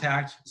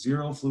 contact,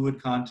 0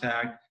 fluid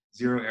contact,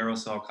 0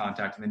 aerosol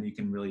contact, and then you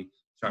can really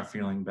start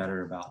feeling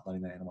better about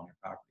letting the animal on your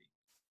property.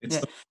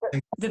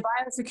 The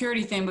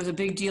biosecurity thing was a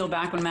big deal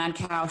back when mad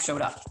cow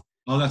showed up.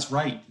 Oh, that's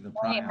right.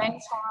 Many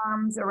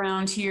farms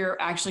around here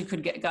actually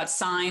got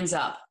signs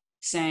up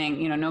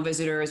saying, no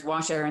visitors,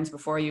 wash errands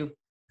before you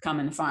come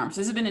in the farm.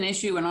 So this has been an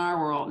issue in our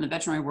world, in the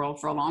veterinary world,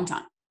 for a long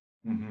time.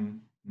 And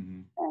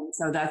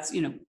so that's,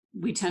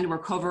 we tend to wear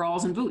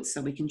coveralls and boots so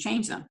we can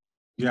change them.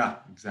 Yeah,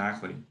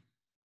 exactly.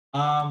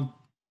 Do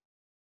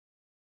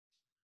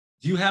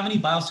you have any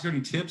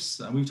biosecurity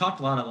tips? We've talked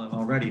a lot of them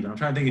already, but I'm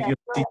trying to think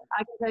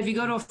if you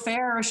go to a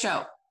fair or a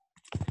show,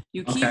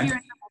 you keep your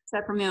animals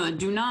separate from the other.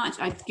 Do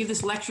not, I give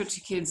this lecture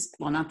to kids,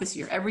 well, not this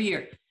year, every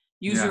year.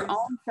 Use your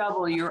own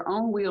shovel, your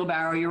own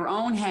wheelbarrow, your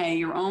own hay,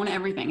 your own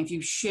everything. If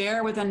you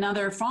share with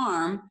another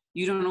farm,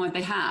 you don't know what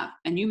they have.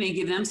 And you may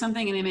give them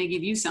something and they may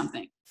give you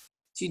something.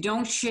 So you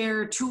don't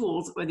share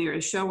tools, whether you're at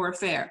a show or a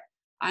fair.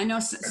 I know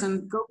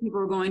some goat people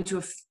are going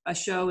to a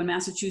show in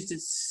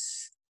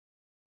Massachusetts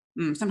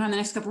sometime in the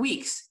next couple of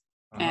weeks.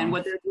 And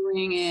what they're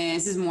doing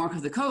is, this is more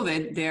because of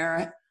COVID,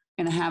 they're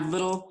going to have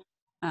little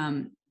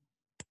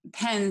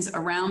pens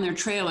around their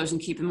trailers and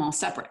keep them all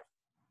separate.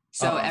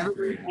 So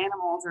every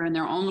animals are in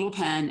their own little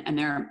pen, and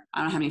they're, I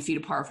don't know how many feet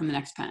apart from the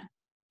next pen.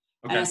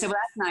 And I said, well,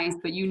 that's nice,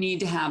 but you need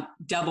to have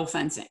double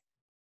fencing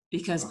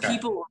because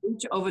people will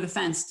reach over the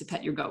fence to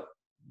pet your goat.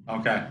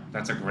 Okay,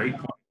 that's a great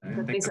point. I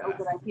didn't think of that.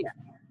 Good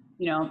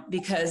idea.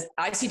 Because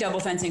I see double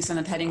fencing some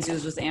of the petting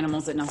zoos with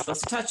animals that are not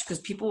supposed to touch, because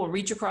people will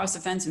reach across the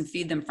fence and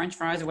feed them French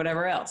fries or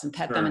whatever else and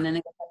pet them, and then they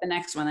go pet the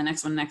next one, the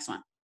next one, the next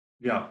one.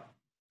 Yeah.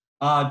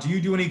 Do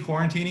you do any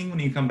quarantining when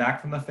you come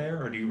back from the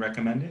fair, or do you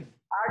recommend it?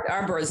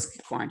 Our birds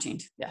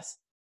quarantined, yes.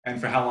 And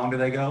for how long do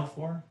they go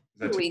for?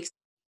 2 weeks.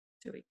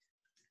 2 weeks.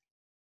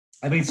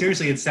 I mean,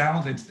 seriously, it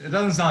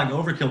doesn't sound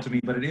like overkill to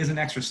me, but it is an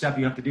extra step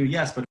you have to do.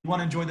 Yes, but if you want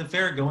to enjoy the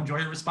fair, go enjoy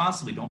it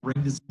responsibly. Don't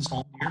bring disease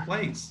home to your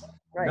place.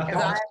 Right.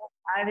 Because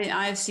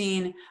I've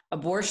seen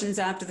abortions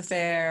after the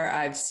fair.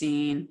 I've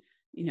seen,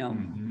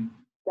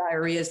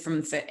 diarrheas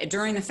from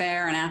during the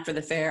fair and after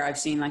the fair. I've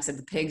seen, like I said,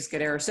 the pigs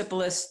get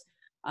erysipelas.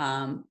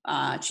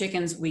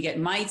 Chickens, we get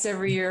mites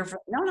every year.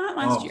 Not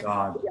last year. Oh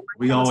God,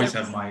 we always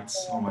have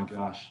mites. Oh my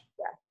gosh.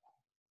 Yeah.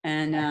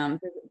 And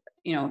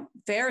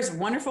fair is a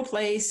wonderful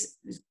place.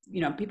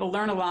 People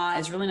learn a lot.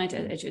 It's really nice to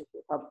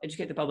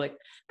educate the public,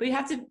 but you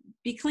have to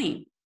be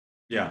clean.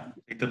 Yeah,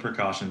 take the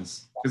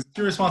precautions, because it's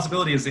your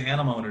responsibility as the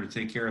animal owner to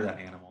take care of that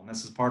animal, and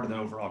this is part of the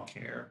overall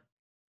care,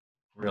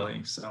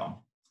 really. So,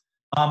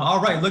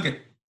 all right, look at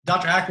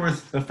Dr.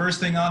 Ackworth. The first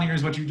thing on here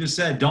is what you just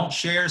said. Don't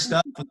share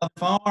stuff with other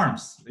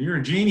farms. You're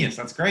a genius.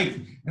 That's great,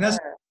 and that's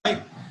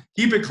right.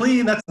 Keep it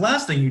clean. That's the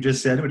last thing you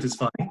just said, which is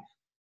funny.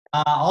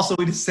 Also,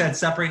 we just said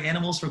separate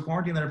animals for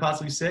quarantine that are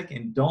possibly sick,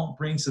 and don't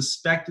bring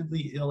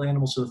suspectedly ill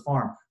animals to the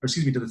farm, or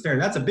excuse me, to the fair.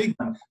 That's a big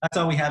one. That's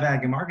why we have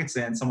ag and markets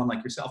and someone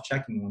like yourself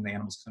checking when the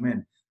animals come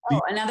in.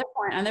 Oh,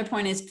 another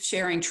point is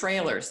sharing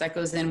trailers. That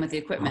goes in with the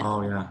equipment.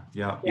 Oh yeah,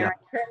 yeah, Sharing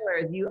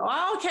trailers.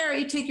 I'll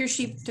carry, you take your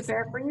sheep to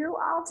fair for you.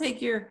 I'll take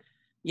your,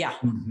 yeah.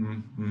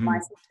 My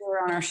sister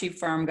on our sheep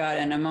farm got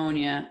a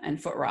pneumonia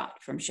and foot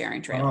rot from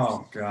sharing trailers.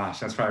 Oh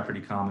gosh, that's probably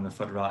pretty common, the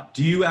foot rot.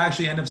 Do you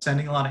actually end up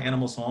sending a lot of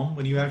animals home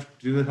when you have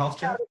to do the health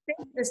check?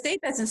 The state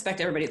does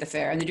inspect everybody at the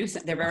fair, and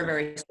they're very,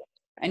 very strict.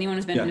 Anyone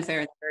who's been in the fair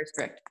is very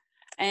strict.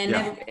 And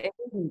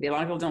a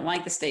lot of people don't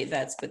like the state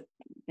vets, but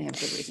they have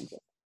good reason to.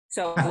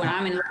 So when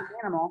I'm in an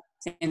animal,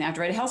 I have to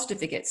write a health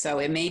certificate. So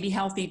it may be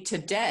healthy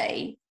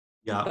today,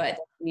 but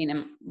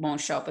it won't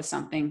show up with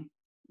something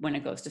when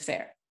it goes to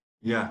fair.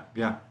 Yeah,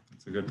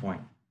 that's a good point.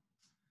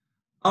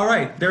 All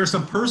right, there are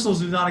some personal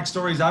zoonotic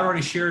stories. I've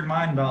already shared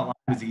mine about Lyme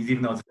disease,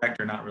 even though it's a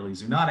vector, not really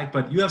zoonotic,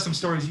 but you have some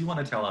stories you want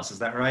to tell us. Is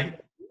that right?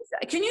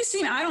 Can you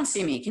see me? I don't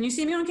see me. Can you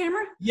see me on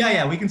camera?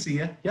 Yeah, we can see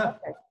you. Yeah.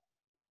 Okay.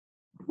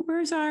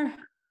 Where's our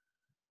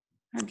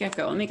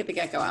gecko? Let me get the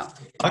gecko out.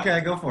 Okay,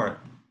 go for it.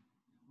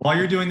 While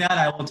you're doing that,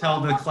 I will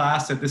tell the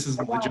class that this is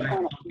the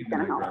giant pumpkin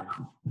that I grew a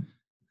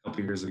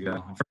couple years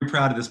ago. I'm very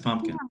proud of this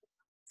pumpkin.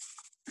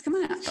 Come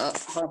on out. Oh,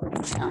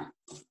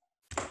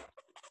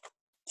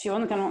 she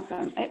wasn't going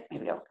to, here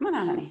we go. Come on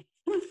out, honey.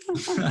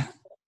 Come on.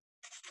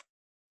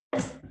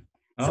 So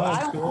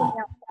I don't cool.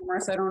 have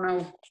camera, so I don't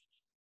know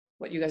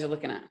what you guys are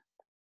looking at.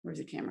 Where's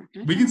the camera?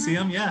 We can see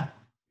him, yeah.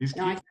 He's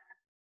cute.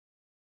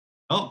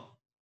 Oh,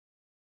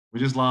 we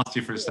just lost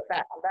you for a second.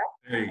 I'm back.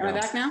 There you go. Am I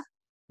back now?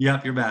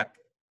 Yep, you're back.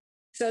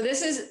 So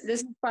this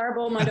is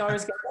Fireball, my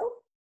daughter's gecko.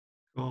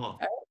 Cool.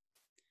 Right.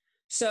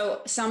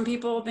 So some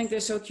people think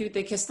they're so cute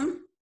they kiss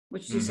them,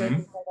 which she said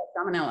is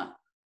salmonella.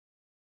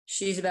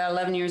 She's about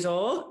 11 years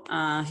old.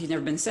 She's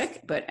never been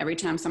sick, but every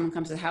time someone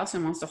comes to the house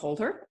and wants to hold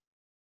her,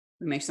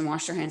 we make them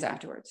wash their hands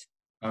afterwards.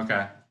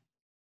 Okay.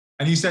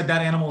 And you said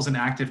that animal is an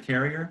active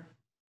carrier?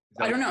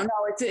 I don't know. No,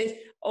 it's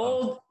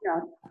old.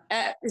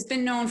 It's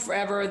been known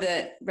forever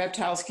that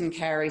reptiles can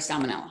carry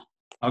salmonella.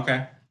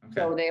 Okay.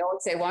 So they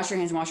always say, wash your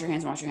hands, wash your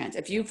hands, wash your hands.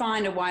 If you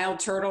find a wild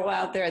turtle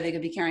out there, they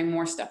could be carrying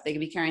more stuff. They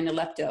could be carrying the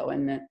lepto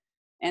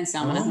and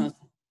salmonella.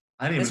 Oh,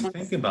 I didn't even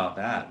think about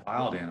that.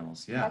 Wild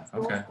animals. Yeah.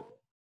 Okay.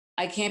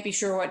 I can't be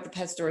sure what the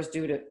pet stores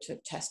do to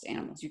test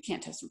animals. You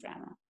can't test them for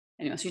animals.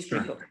 Anyway, she's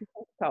pretty cool.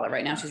 Color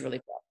right now. She's really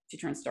cool. She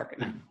turns dark at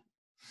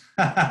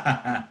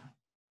night.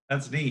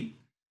 That's neat.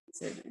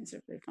 It's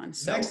really fun.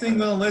 So, next thing on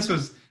the list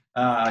was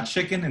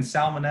chicken and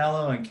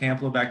salmonella and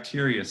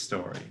campylobacteria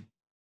story.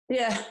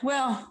 Yeah,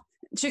 well,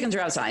 chickens are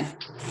outside.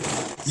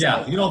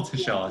 Yeah, you don't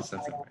show us.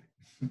 That's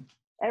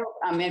okay.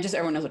 I mean, just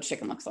everyone knows what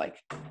chicken looks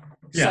like.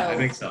 Yeah, I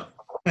think so.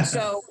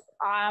 So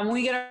when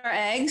we get our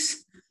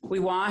eggs,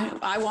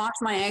 I wash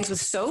my eggs with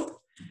soap.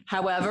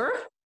 However,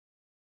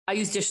 I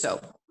use dish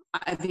soap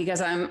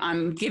because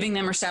I'm giving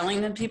them or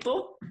selling them to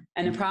people.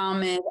 And the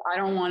problem is I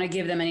don't want to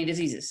give them any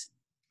diseases.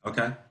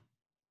 Okay.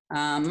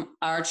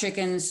 Our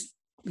chickens,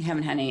 we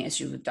haven't had any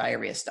issues with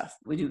diarrhea stuff.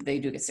 They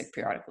do get sick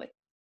periodically.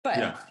 But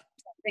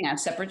I have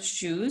separate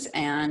shoes,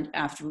 and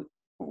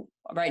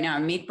right now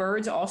meat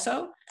birds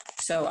also.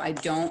 So I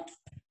don't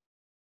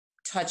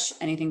touch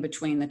anything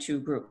between the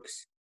two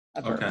groups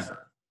of birds.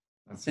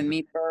 The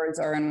meat birds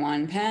are in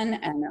one pen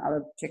and the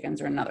other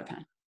chickens are in another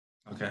pen.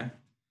 Okay.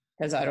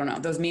 Because I don't know.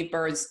 Those meat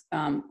birds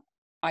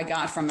I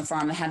got from the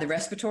farm that had the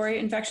respiratory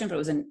infection, but it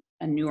was a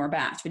newer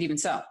batch. But even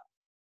so,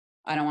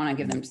 I don't want to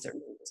give them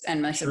certain.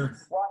 And I said,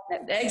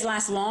 the eggs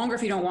last longer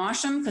if you don't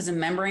wash them because the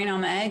membrane on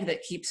the egg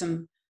that keeps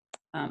them,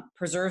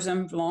 preserves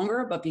them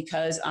longer. But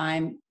because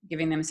I'm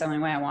giving them a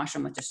selling way, I wash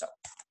them with just soap.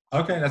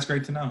 Okay, that's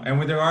great to know.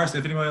 And there are, if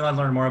anybody wants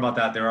to learn more about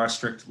that, there are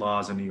strict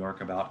laws in New York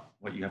about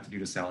what you have to do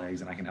to sell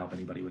eggs, and I can help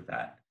anybody with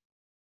that.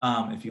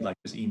 If you'd like,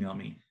 just email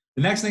me.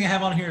 The next thing I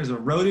have on here is a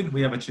rodent.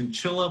 We have a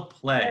chinchilla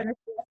plague.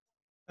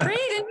 Raiden,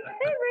 hey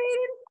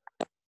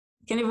Raiden.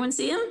 Can everyone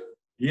see him?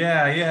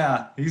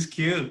 Yeah, he's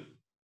cute.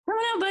 Come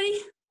on out, buddy.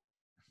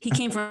 He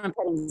came from a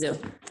petting zoo.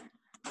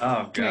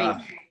 Oh,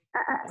 gosh.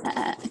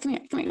 Come here.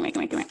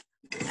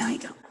 There you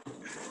go.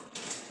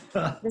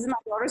 This is my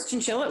daughter's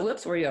chinchilla.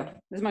 Whoops, where you go?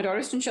 This is my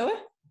daughter's chinchilla.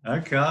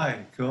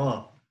 Okay,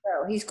 cool.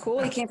 So he's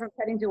cool. He came from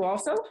petting zoo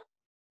also.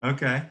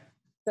 Okay.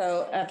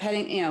 So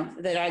petting,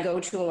 that I go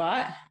to a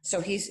lot.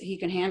 So he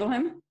can handle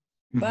him.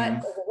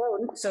 But there's a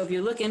rodent. So if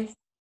you're looking,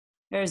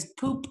 there's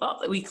poop.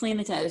 Oh, we clean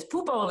the tent. There's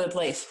poop all over the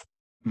place.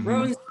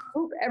 Rodents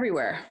poop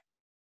everywhere.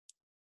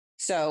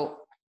 So,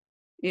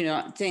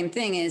 same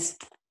thing is.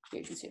 Here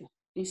you can see him.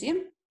 Do you see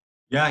him?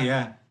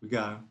 Yeah, we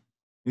got him.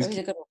 He's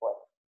a good boy.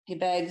 He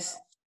begs.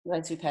 He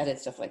likes to be petted,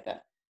 stuff like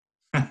that.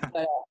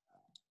 But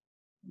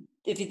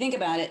if you think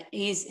about it,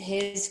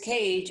 his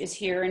cage is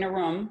here in a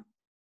room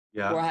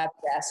where I have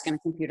a desk and a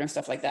computer and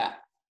stuff like that.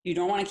 You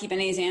don't want to keep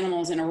any of these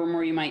animals in a room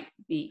where you might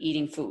be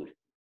eating food.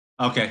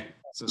 Okay,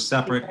 so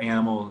separate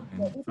animal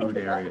and food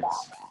areas.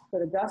 So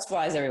the dust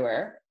flies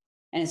everywhere,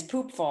 and his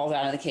poop falls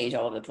out of the cage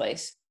all over the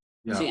place.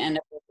 So you end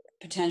up with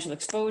potential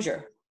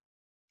exposure.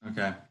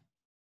 Okay.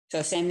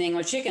 So same thing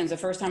with chickens. The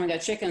first time we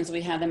got chickens,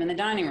 we had them in the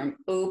dining room.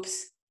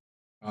 Oops.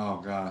 Oh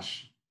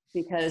gosh.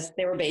 Because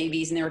they were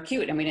babies and they were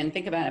cute and we didn't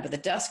think about it, but the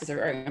dust, because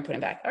they're going to put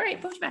them back. All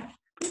right, put it back.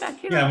 Put it back.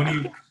 Here, Yeah,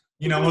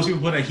 when most people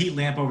put a heat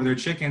lamp over their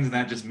chickens and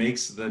that just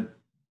makes the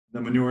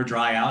manure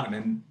dry out and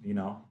then,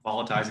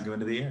 volatilize and go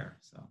into the air.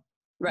 So.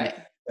 Right.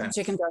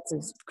 Chicken dust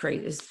is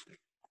great.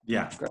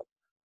 Yeah. Great.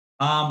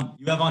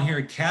 You have on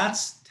here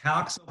cats,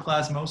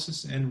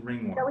 toxoplasmosis, and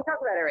ringworm. Yeah, we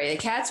talked about it already.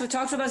 The cats with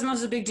toxoplasmosis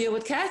is a big deal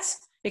with cats.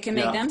 It can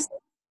make them sick,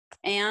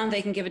 and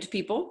they can give it to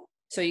people.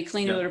 So you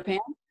clean a litter pan.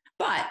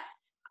 But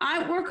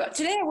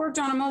today I worked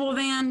on a mobile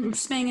van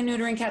spaying and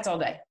neutering cats all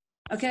day.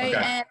 Okay.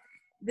 And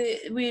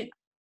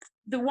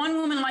the one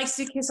woman likes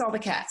to kiss all the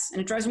cats, and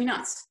it drives me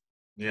nuts.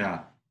 Yeah.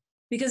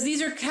 Because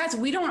these are cats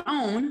we don't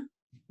own.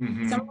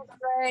 Mm-hmm. Some are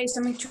stray,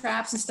 some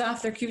traps and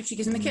stuff. They're cute. She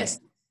gives them a kiss.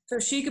 So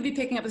she could be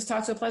picking up this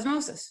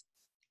toxoplasmosis.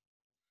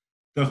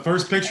 The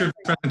first picture of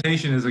the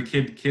presentation is a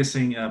kid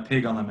kissing a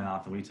pig on the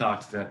mouth, and we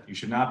talked that you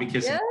should not be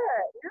kissing. Yeah,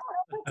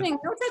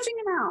 no touching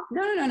your mouth.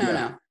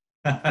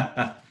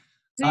 No.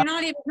 So you're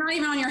not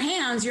even on your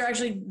hands. You're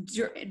actually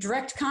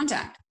direct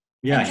contact.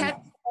 Yeah. And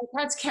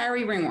cats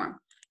carry ringworm.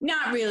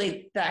 Not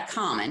really that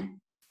common.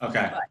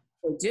 Okay. But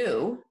they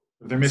do.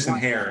 If they're missing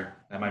hair,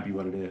 that might be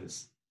what it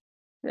is.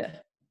 Yeah.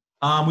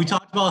 We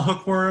talked about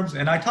hookworms,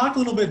 and I talked a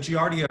little bit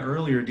Giardia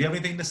earlier. Do you have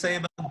anything to say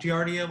about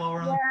Giardia while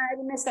we're on? Yeah,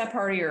 I missed that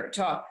part of your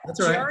talk. That's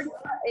all right.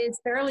 Giardia is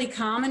fairly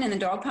common in the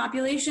dog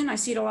population. I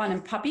see it a lot in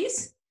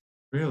puppies.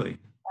 Really?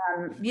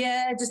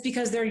 Yeah, just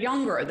because they're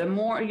younger. The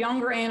more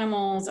younger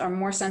animals are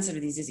more sensitive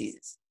to these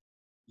diseases.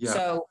 Yeah.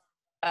 So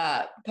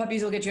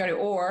puppies will get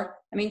Giardia.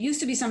 It used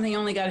to be something you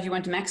only got if you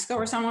went to Mexico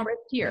or somewhere, but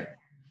it's here.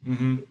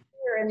 Mm-hmm.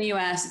 Here in the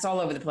U.S., it's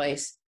all over the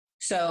place.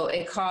 So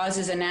it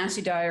causes a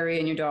nasty diarrhea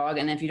in your dog,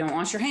 and if you don't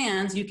wash your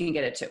hands, you can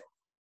get it too.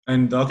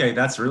 And okay,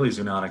 that's really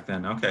zoonotic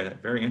then. Okay,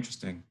 very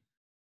interesting.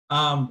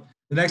 The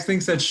next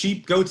thing said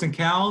sheep, goats, and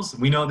cows.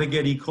 We know they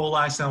get E.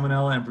 coli,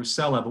 salmonella, and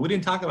brucella, but we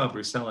didn't talk about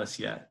brucellosis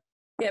yet.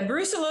 Yeah,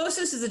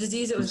 brucellosis is a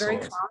disease that was very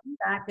common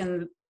back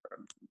in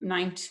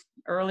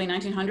early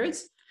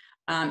 1900s.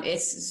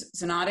 It's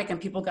zoonotic, and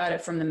people got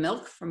it from the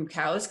milk from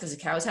cows because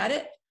the cows had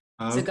it.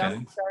 So the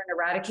government started an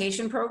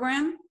eradication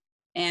program.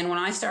 And when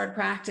I started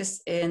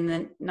practice in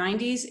the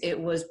 90s, it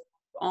was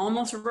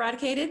almost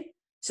eradicated.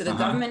 So the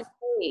government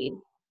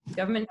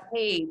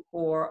paid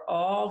for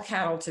all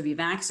cattle to be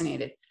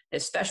vaccinated.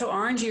 There's a special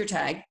orange ear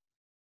tag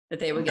that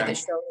they would get that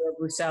showed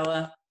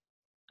brucella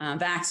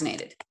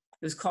vaccinated.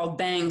 It was called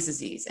Bang's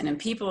disease. And in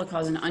people, it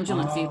causes an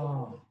undulant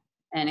fever,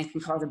 and it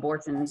can cause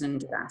abortions and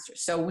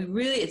disasters. So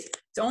it's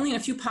only in a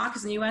few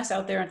pockets in the U.S.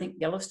 out there. I think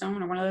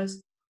Yellowstone or one of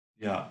those.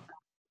 Yeah.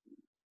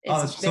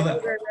 It's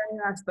very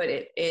much, but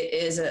it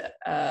is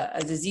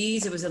a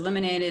disease that was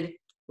eliminated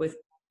with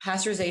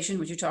pasteurization,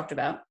 which you talked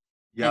about,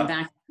 and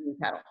vaccinating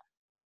cattle.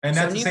 And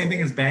that's the same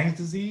thing as Bang's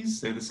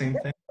disease? They're the same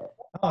thing?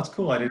 Oh, it's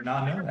cool. I did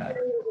not know that.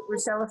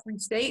 Brucella-free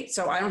state,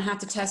 so I don't have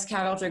to test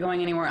cattle if they're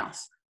going anywhere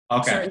else.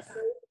 Okay. Certain states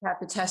have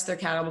to test their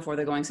cattle before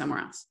they're going somewhere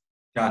else.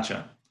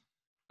 Gotcha.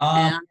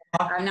 And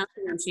I'm not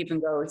saying on sheep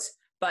and goats,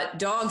 but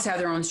dogs have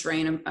their own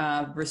strain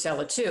of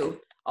brucella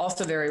too.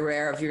 Also very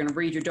rare. If you're going to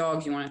breed your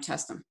dogs, you want to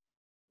test them.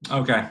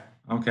 Okay.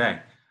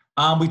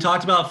 We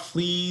talked about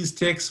fleas,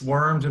 ticks,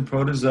 worms, and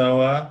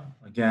protozoa.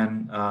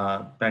 Again,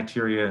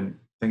 bacteria and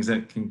things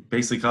that can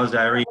basically cause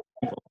diarrhea.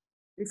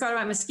 We thought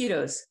about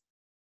mosquitoes.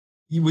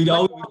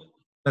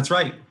 That's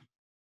right.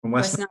 From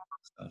West Nile.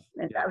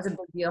 That was a big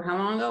deal. How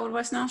long ago would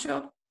West Nile show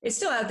up? It's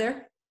still out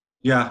there.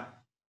 Yeah.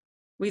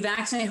 We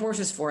vaccinate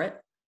horses for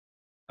it.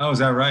 Oh, is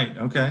that right?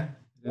 Okay. I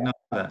didn't know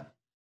that.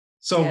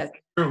 So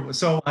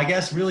I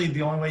guess really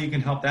the only way you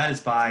can help that is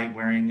by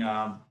wearing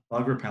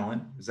bug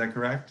repellent. Is that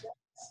correct?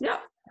 Yeah.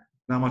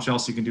 Not much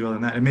else you can do other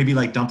than that. And maybe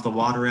like dump the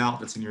water out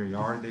that's in your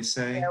yard, they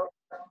say.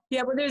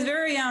 Yeah, but there's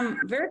very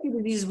few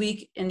diseases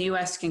we in the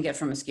U.S. can get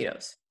from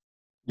mosquitoes.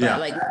 Yeah. But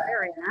like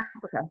malaria in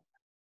Africa.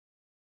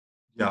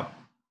 Yeah.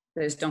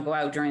 They just don't go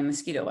out during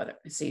mosquito weather.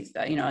 See,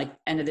 like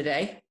end of the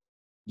day.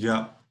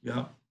 Yeah.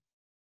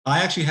 I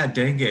actually had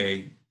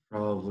dengue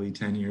probably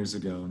 10 years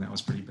ago, and that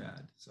was pretty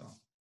bad. So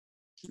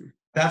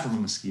that from a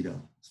mosquito,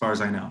 as far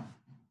as I know.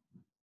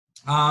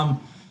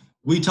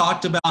 We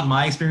talked about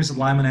my experience with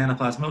Lyme and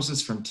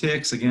anaplasmosis from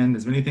ticks. Again,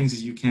 as many things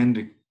as you can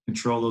to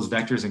control those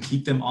vectors and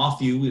keep them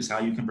off you is how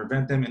you can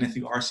prevent them. And if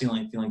you are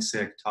feeling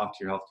sick, talk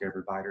to your healthcare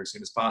provider as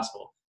soon as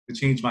possible. It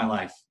changed my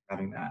life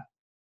having that.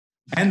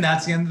 And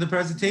that's the end of the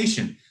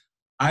presentation.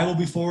 I will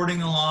be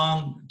forwarding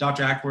along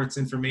Dr. Ackworth's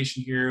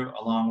information here,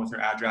 along with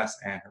her address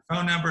and her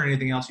phone number.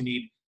 Anything else you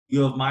need,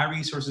 you have my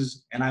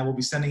resources, and I will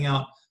be sending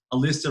out a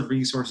list of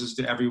resources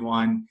to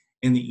everyone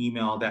in the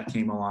email that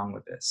came along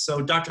with this.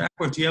 So, Dr.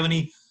 Ackworth, do you have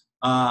any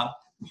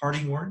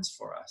parting words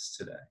for us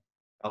today?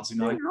 I've sent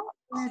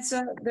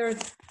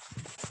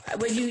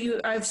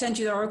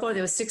you the article.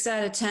 There was 6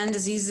 out of 10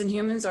 diseases in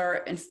humans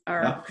are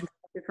contracted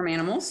from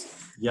animals.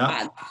 Yeah,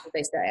 that's what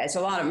they say. It's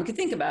a lot of them. You could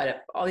think about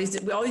it. All these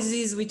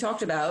diseases we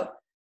talked about,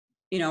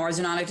 are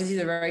zoonotic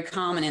diseases are very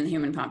common in the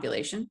human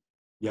population.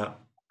 Yeah.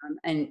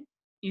 And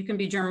you can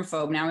be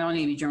germaphobe. Now we all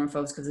need to be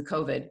germaphobes because of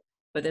COVID,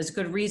 but there's a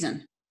good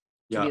reason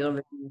to be a little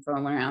bit germaphobe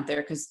when we're out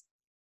there, because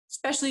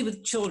especially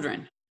with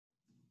children,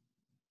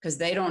 because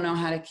they don't know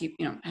how to keep,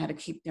 how to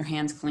keep their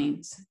hands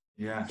clean.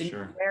 Yeah,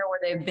 sure. Where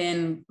they've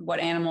been, what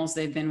animals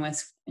they've been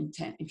with, in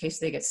case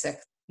they get sick.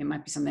 It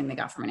might be something they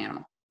got from an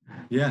animal.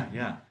 Yeah,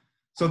 yeah.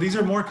 So these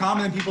are more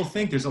common than people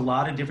think. There's a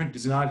lot of different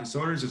zoonotic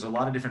disorders. There's a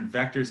lot of different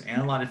vectors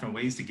and a lot of different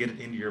ways to get it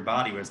into your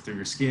body, whether it's through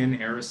your skin,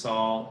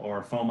 aerosol,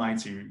 or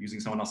fomites, or you're using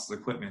someone else's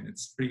equipment.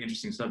 It's a pretty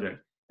interesting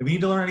subject. If you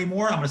need to learn any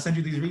more, I'm going to send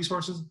you these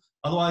resources.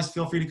 Otherwise,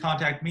 feel free to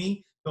contact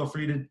me. Feel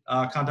free to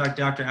contact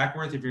Dr.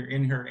 Ackworth if you're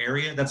in her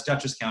area. That's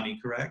Dutchess County,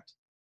 correct?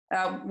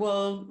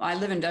 Well, I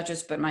live in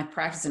Dutchess, but my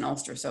practice in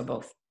Ulster, so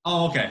both.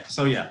 Oh, okay.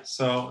 So yeah,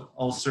 so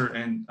Ulster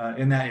and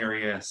in that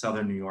area,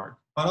 Southern New York.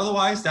 But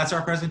otherwise, that's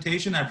our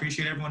presentation. I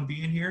appreciate everyone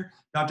being here.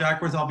 Dr.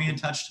 Ackworth, I'll be in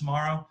touch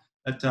tomorrow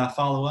at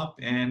follow up,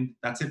 and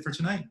that's it for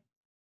tonight.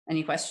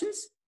 Any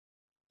questions?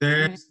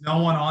 There's no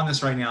one on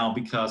this right now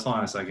because, hold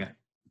on a second.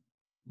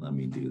 Let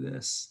me do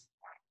this.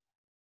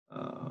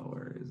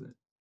 Where is it?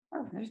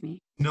 Oh, there's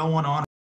me. No one on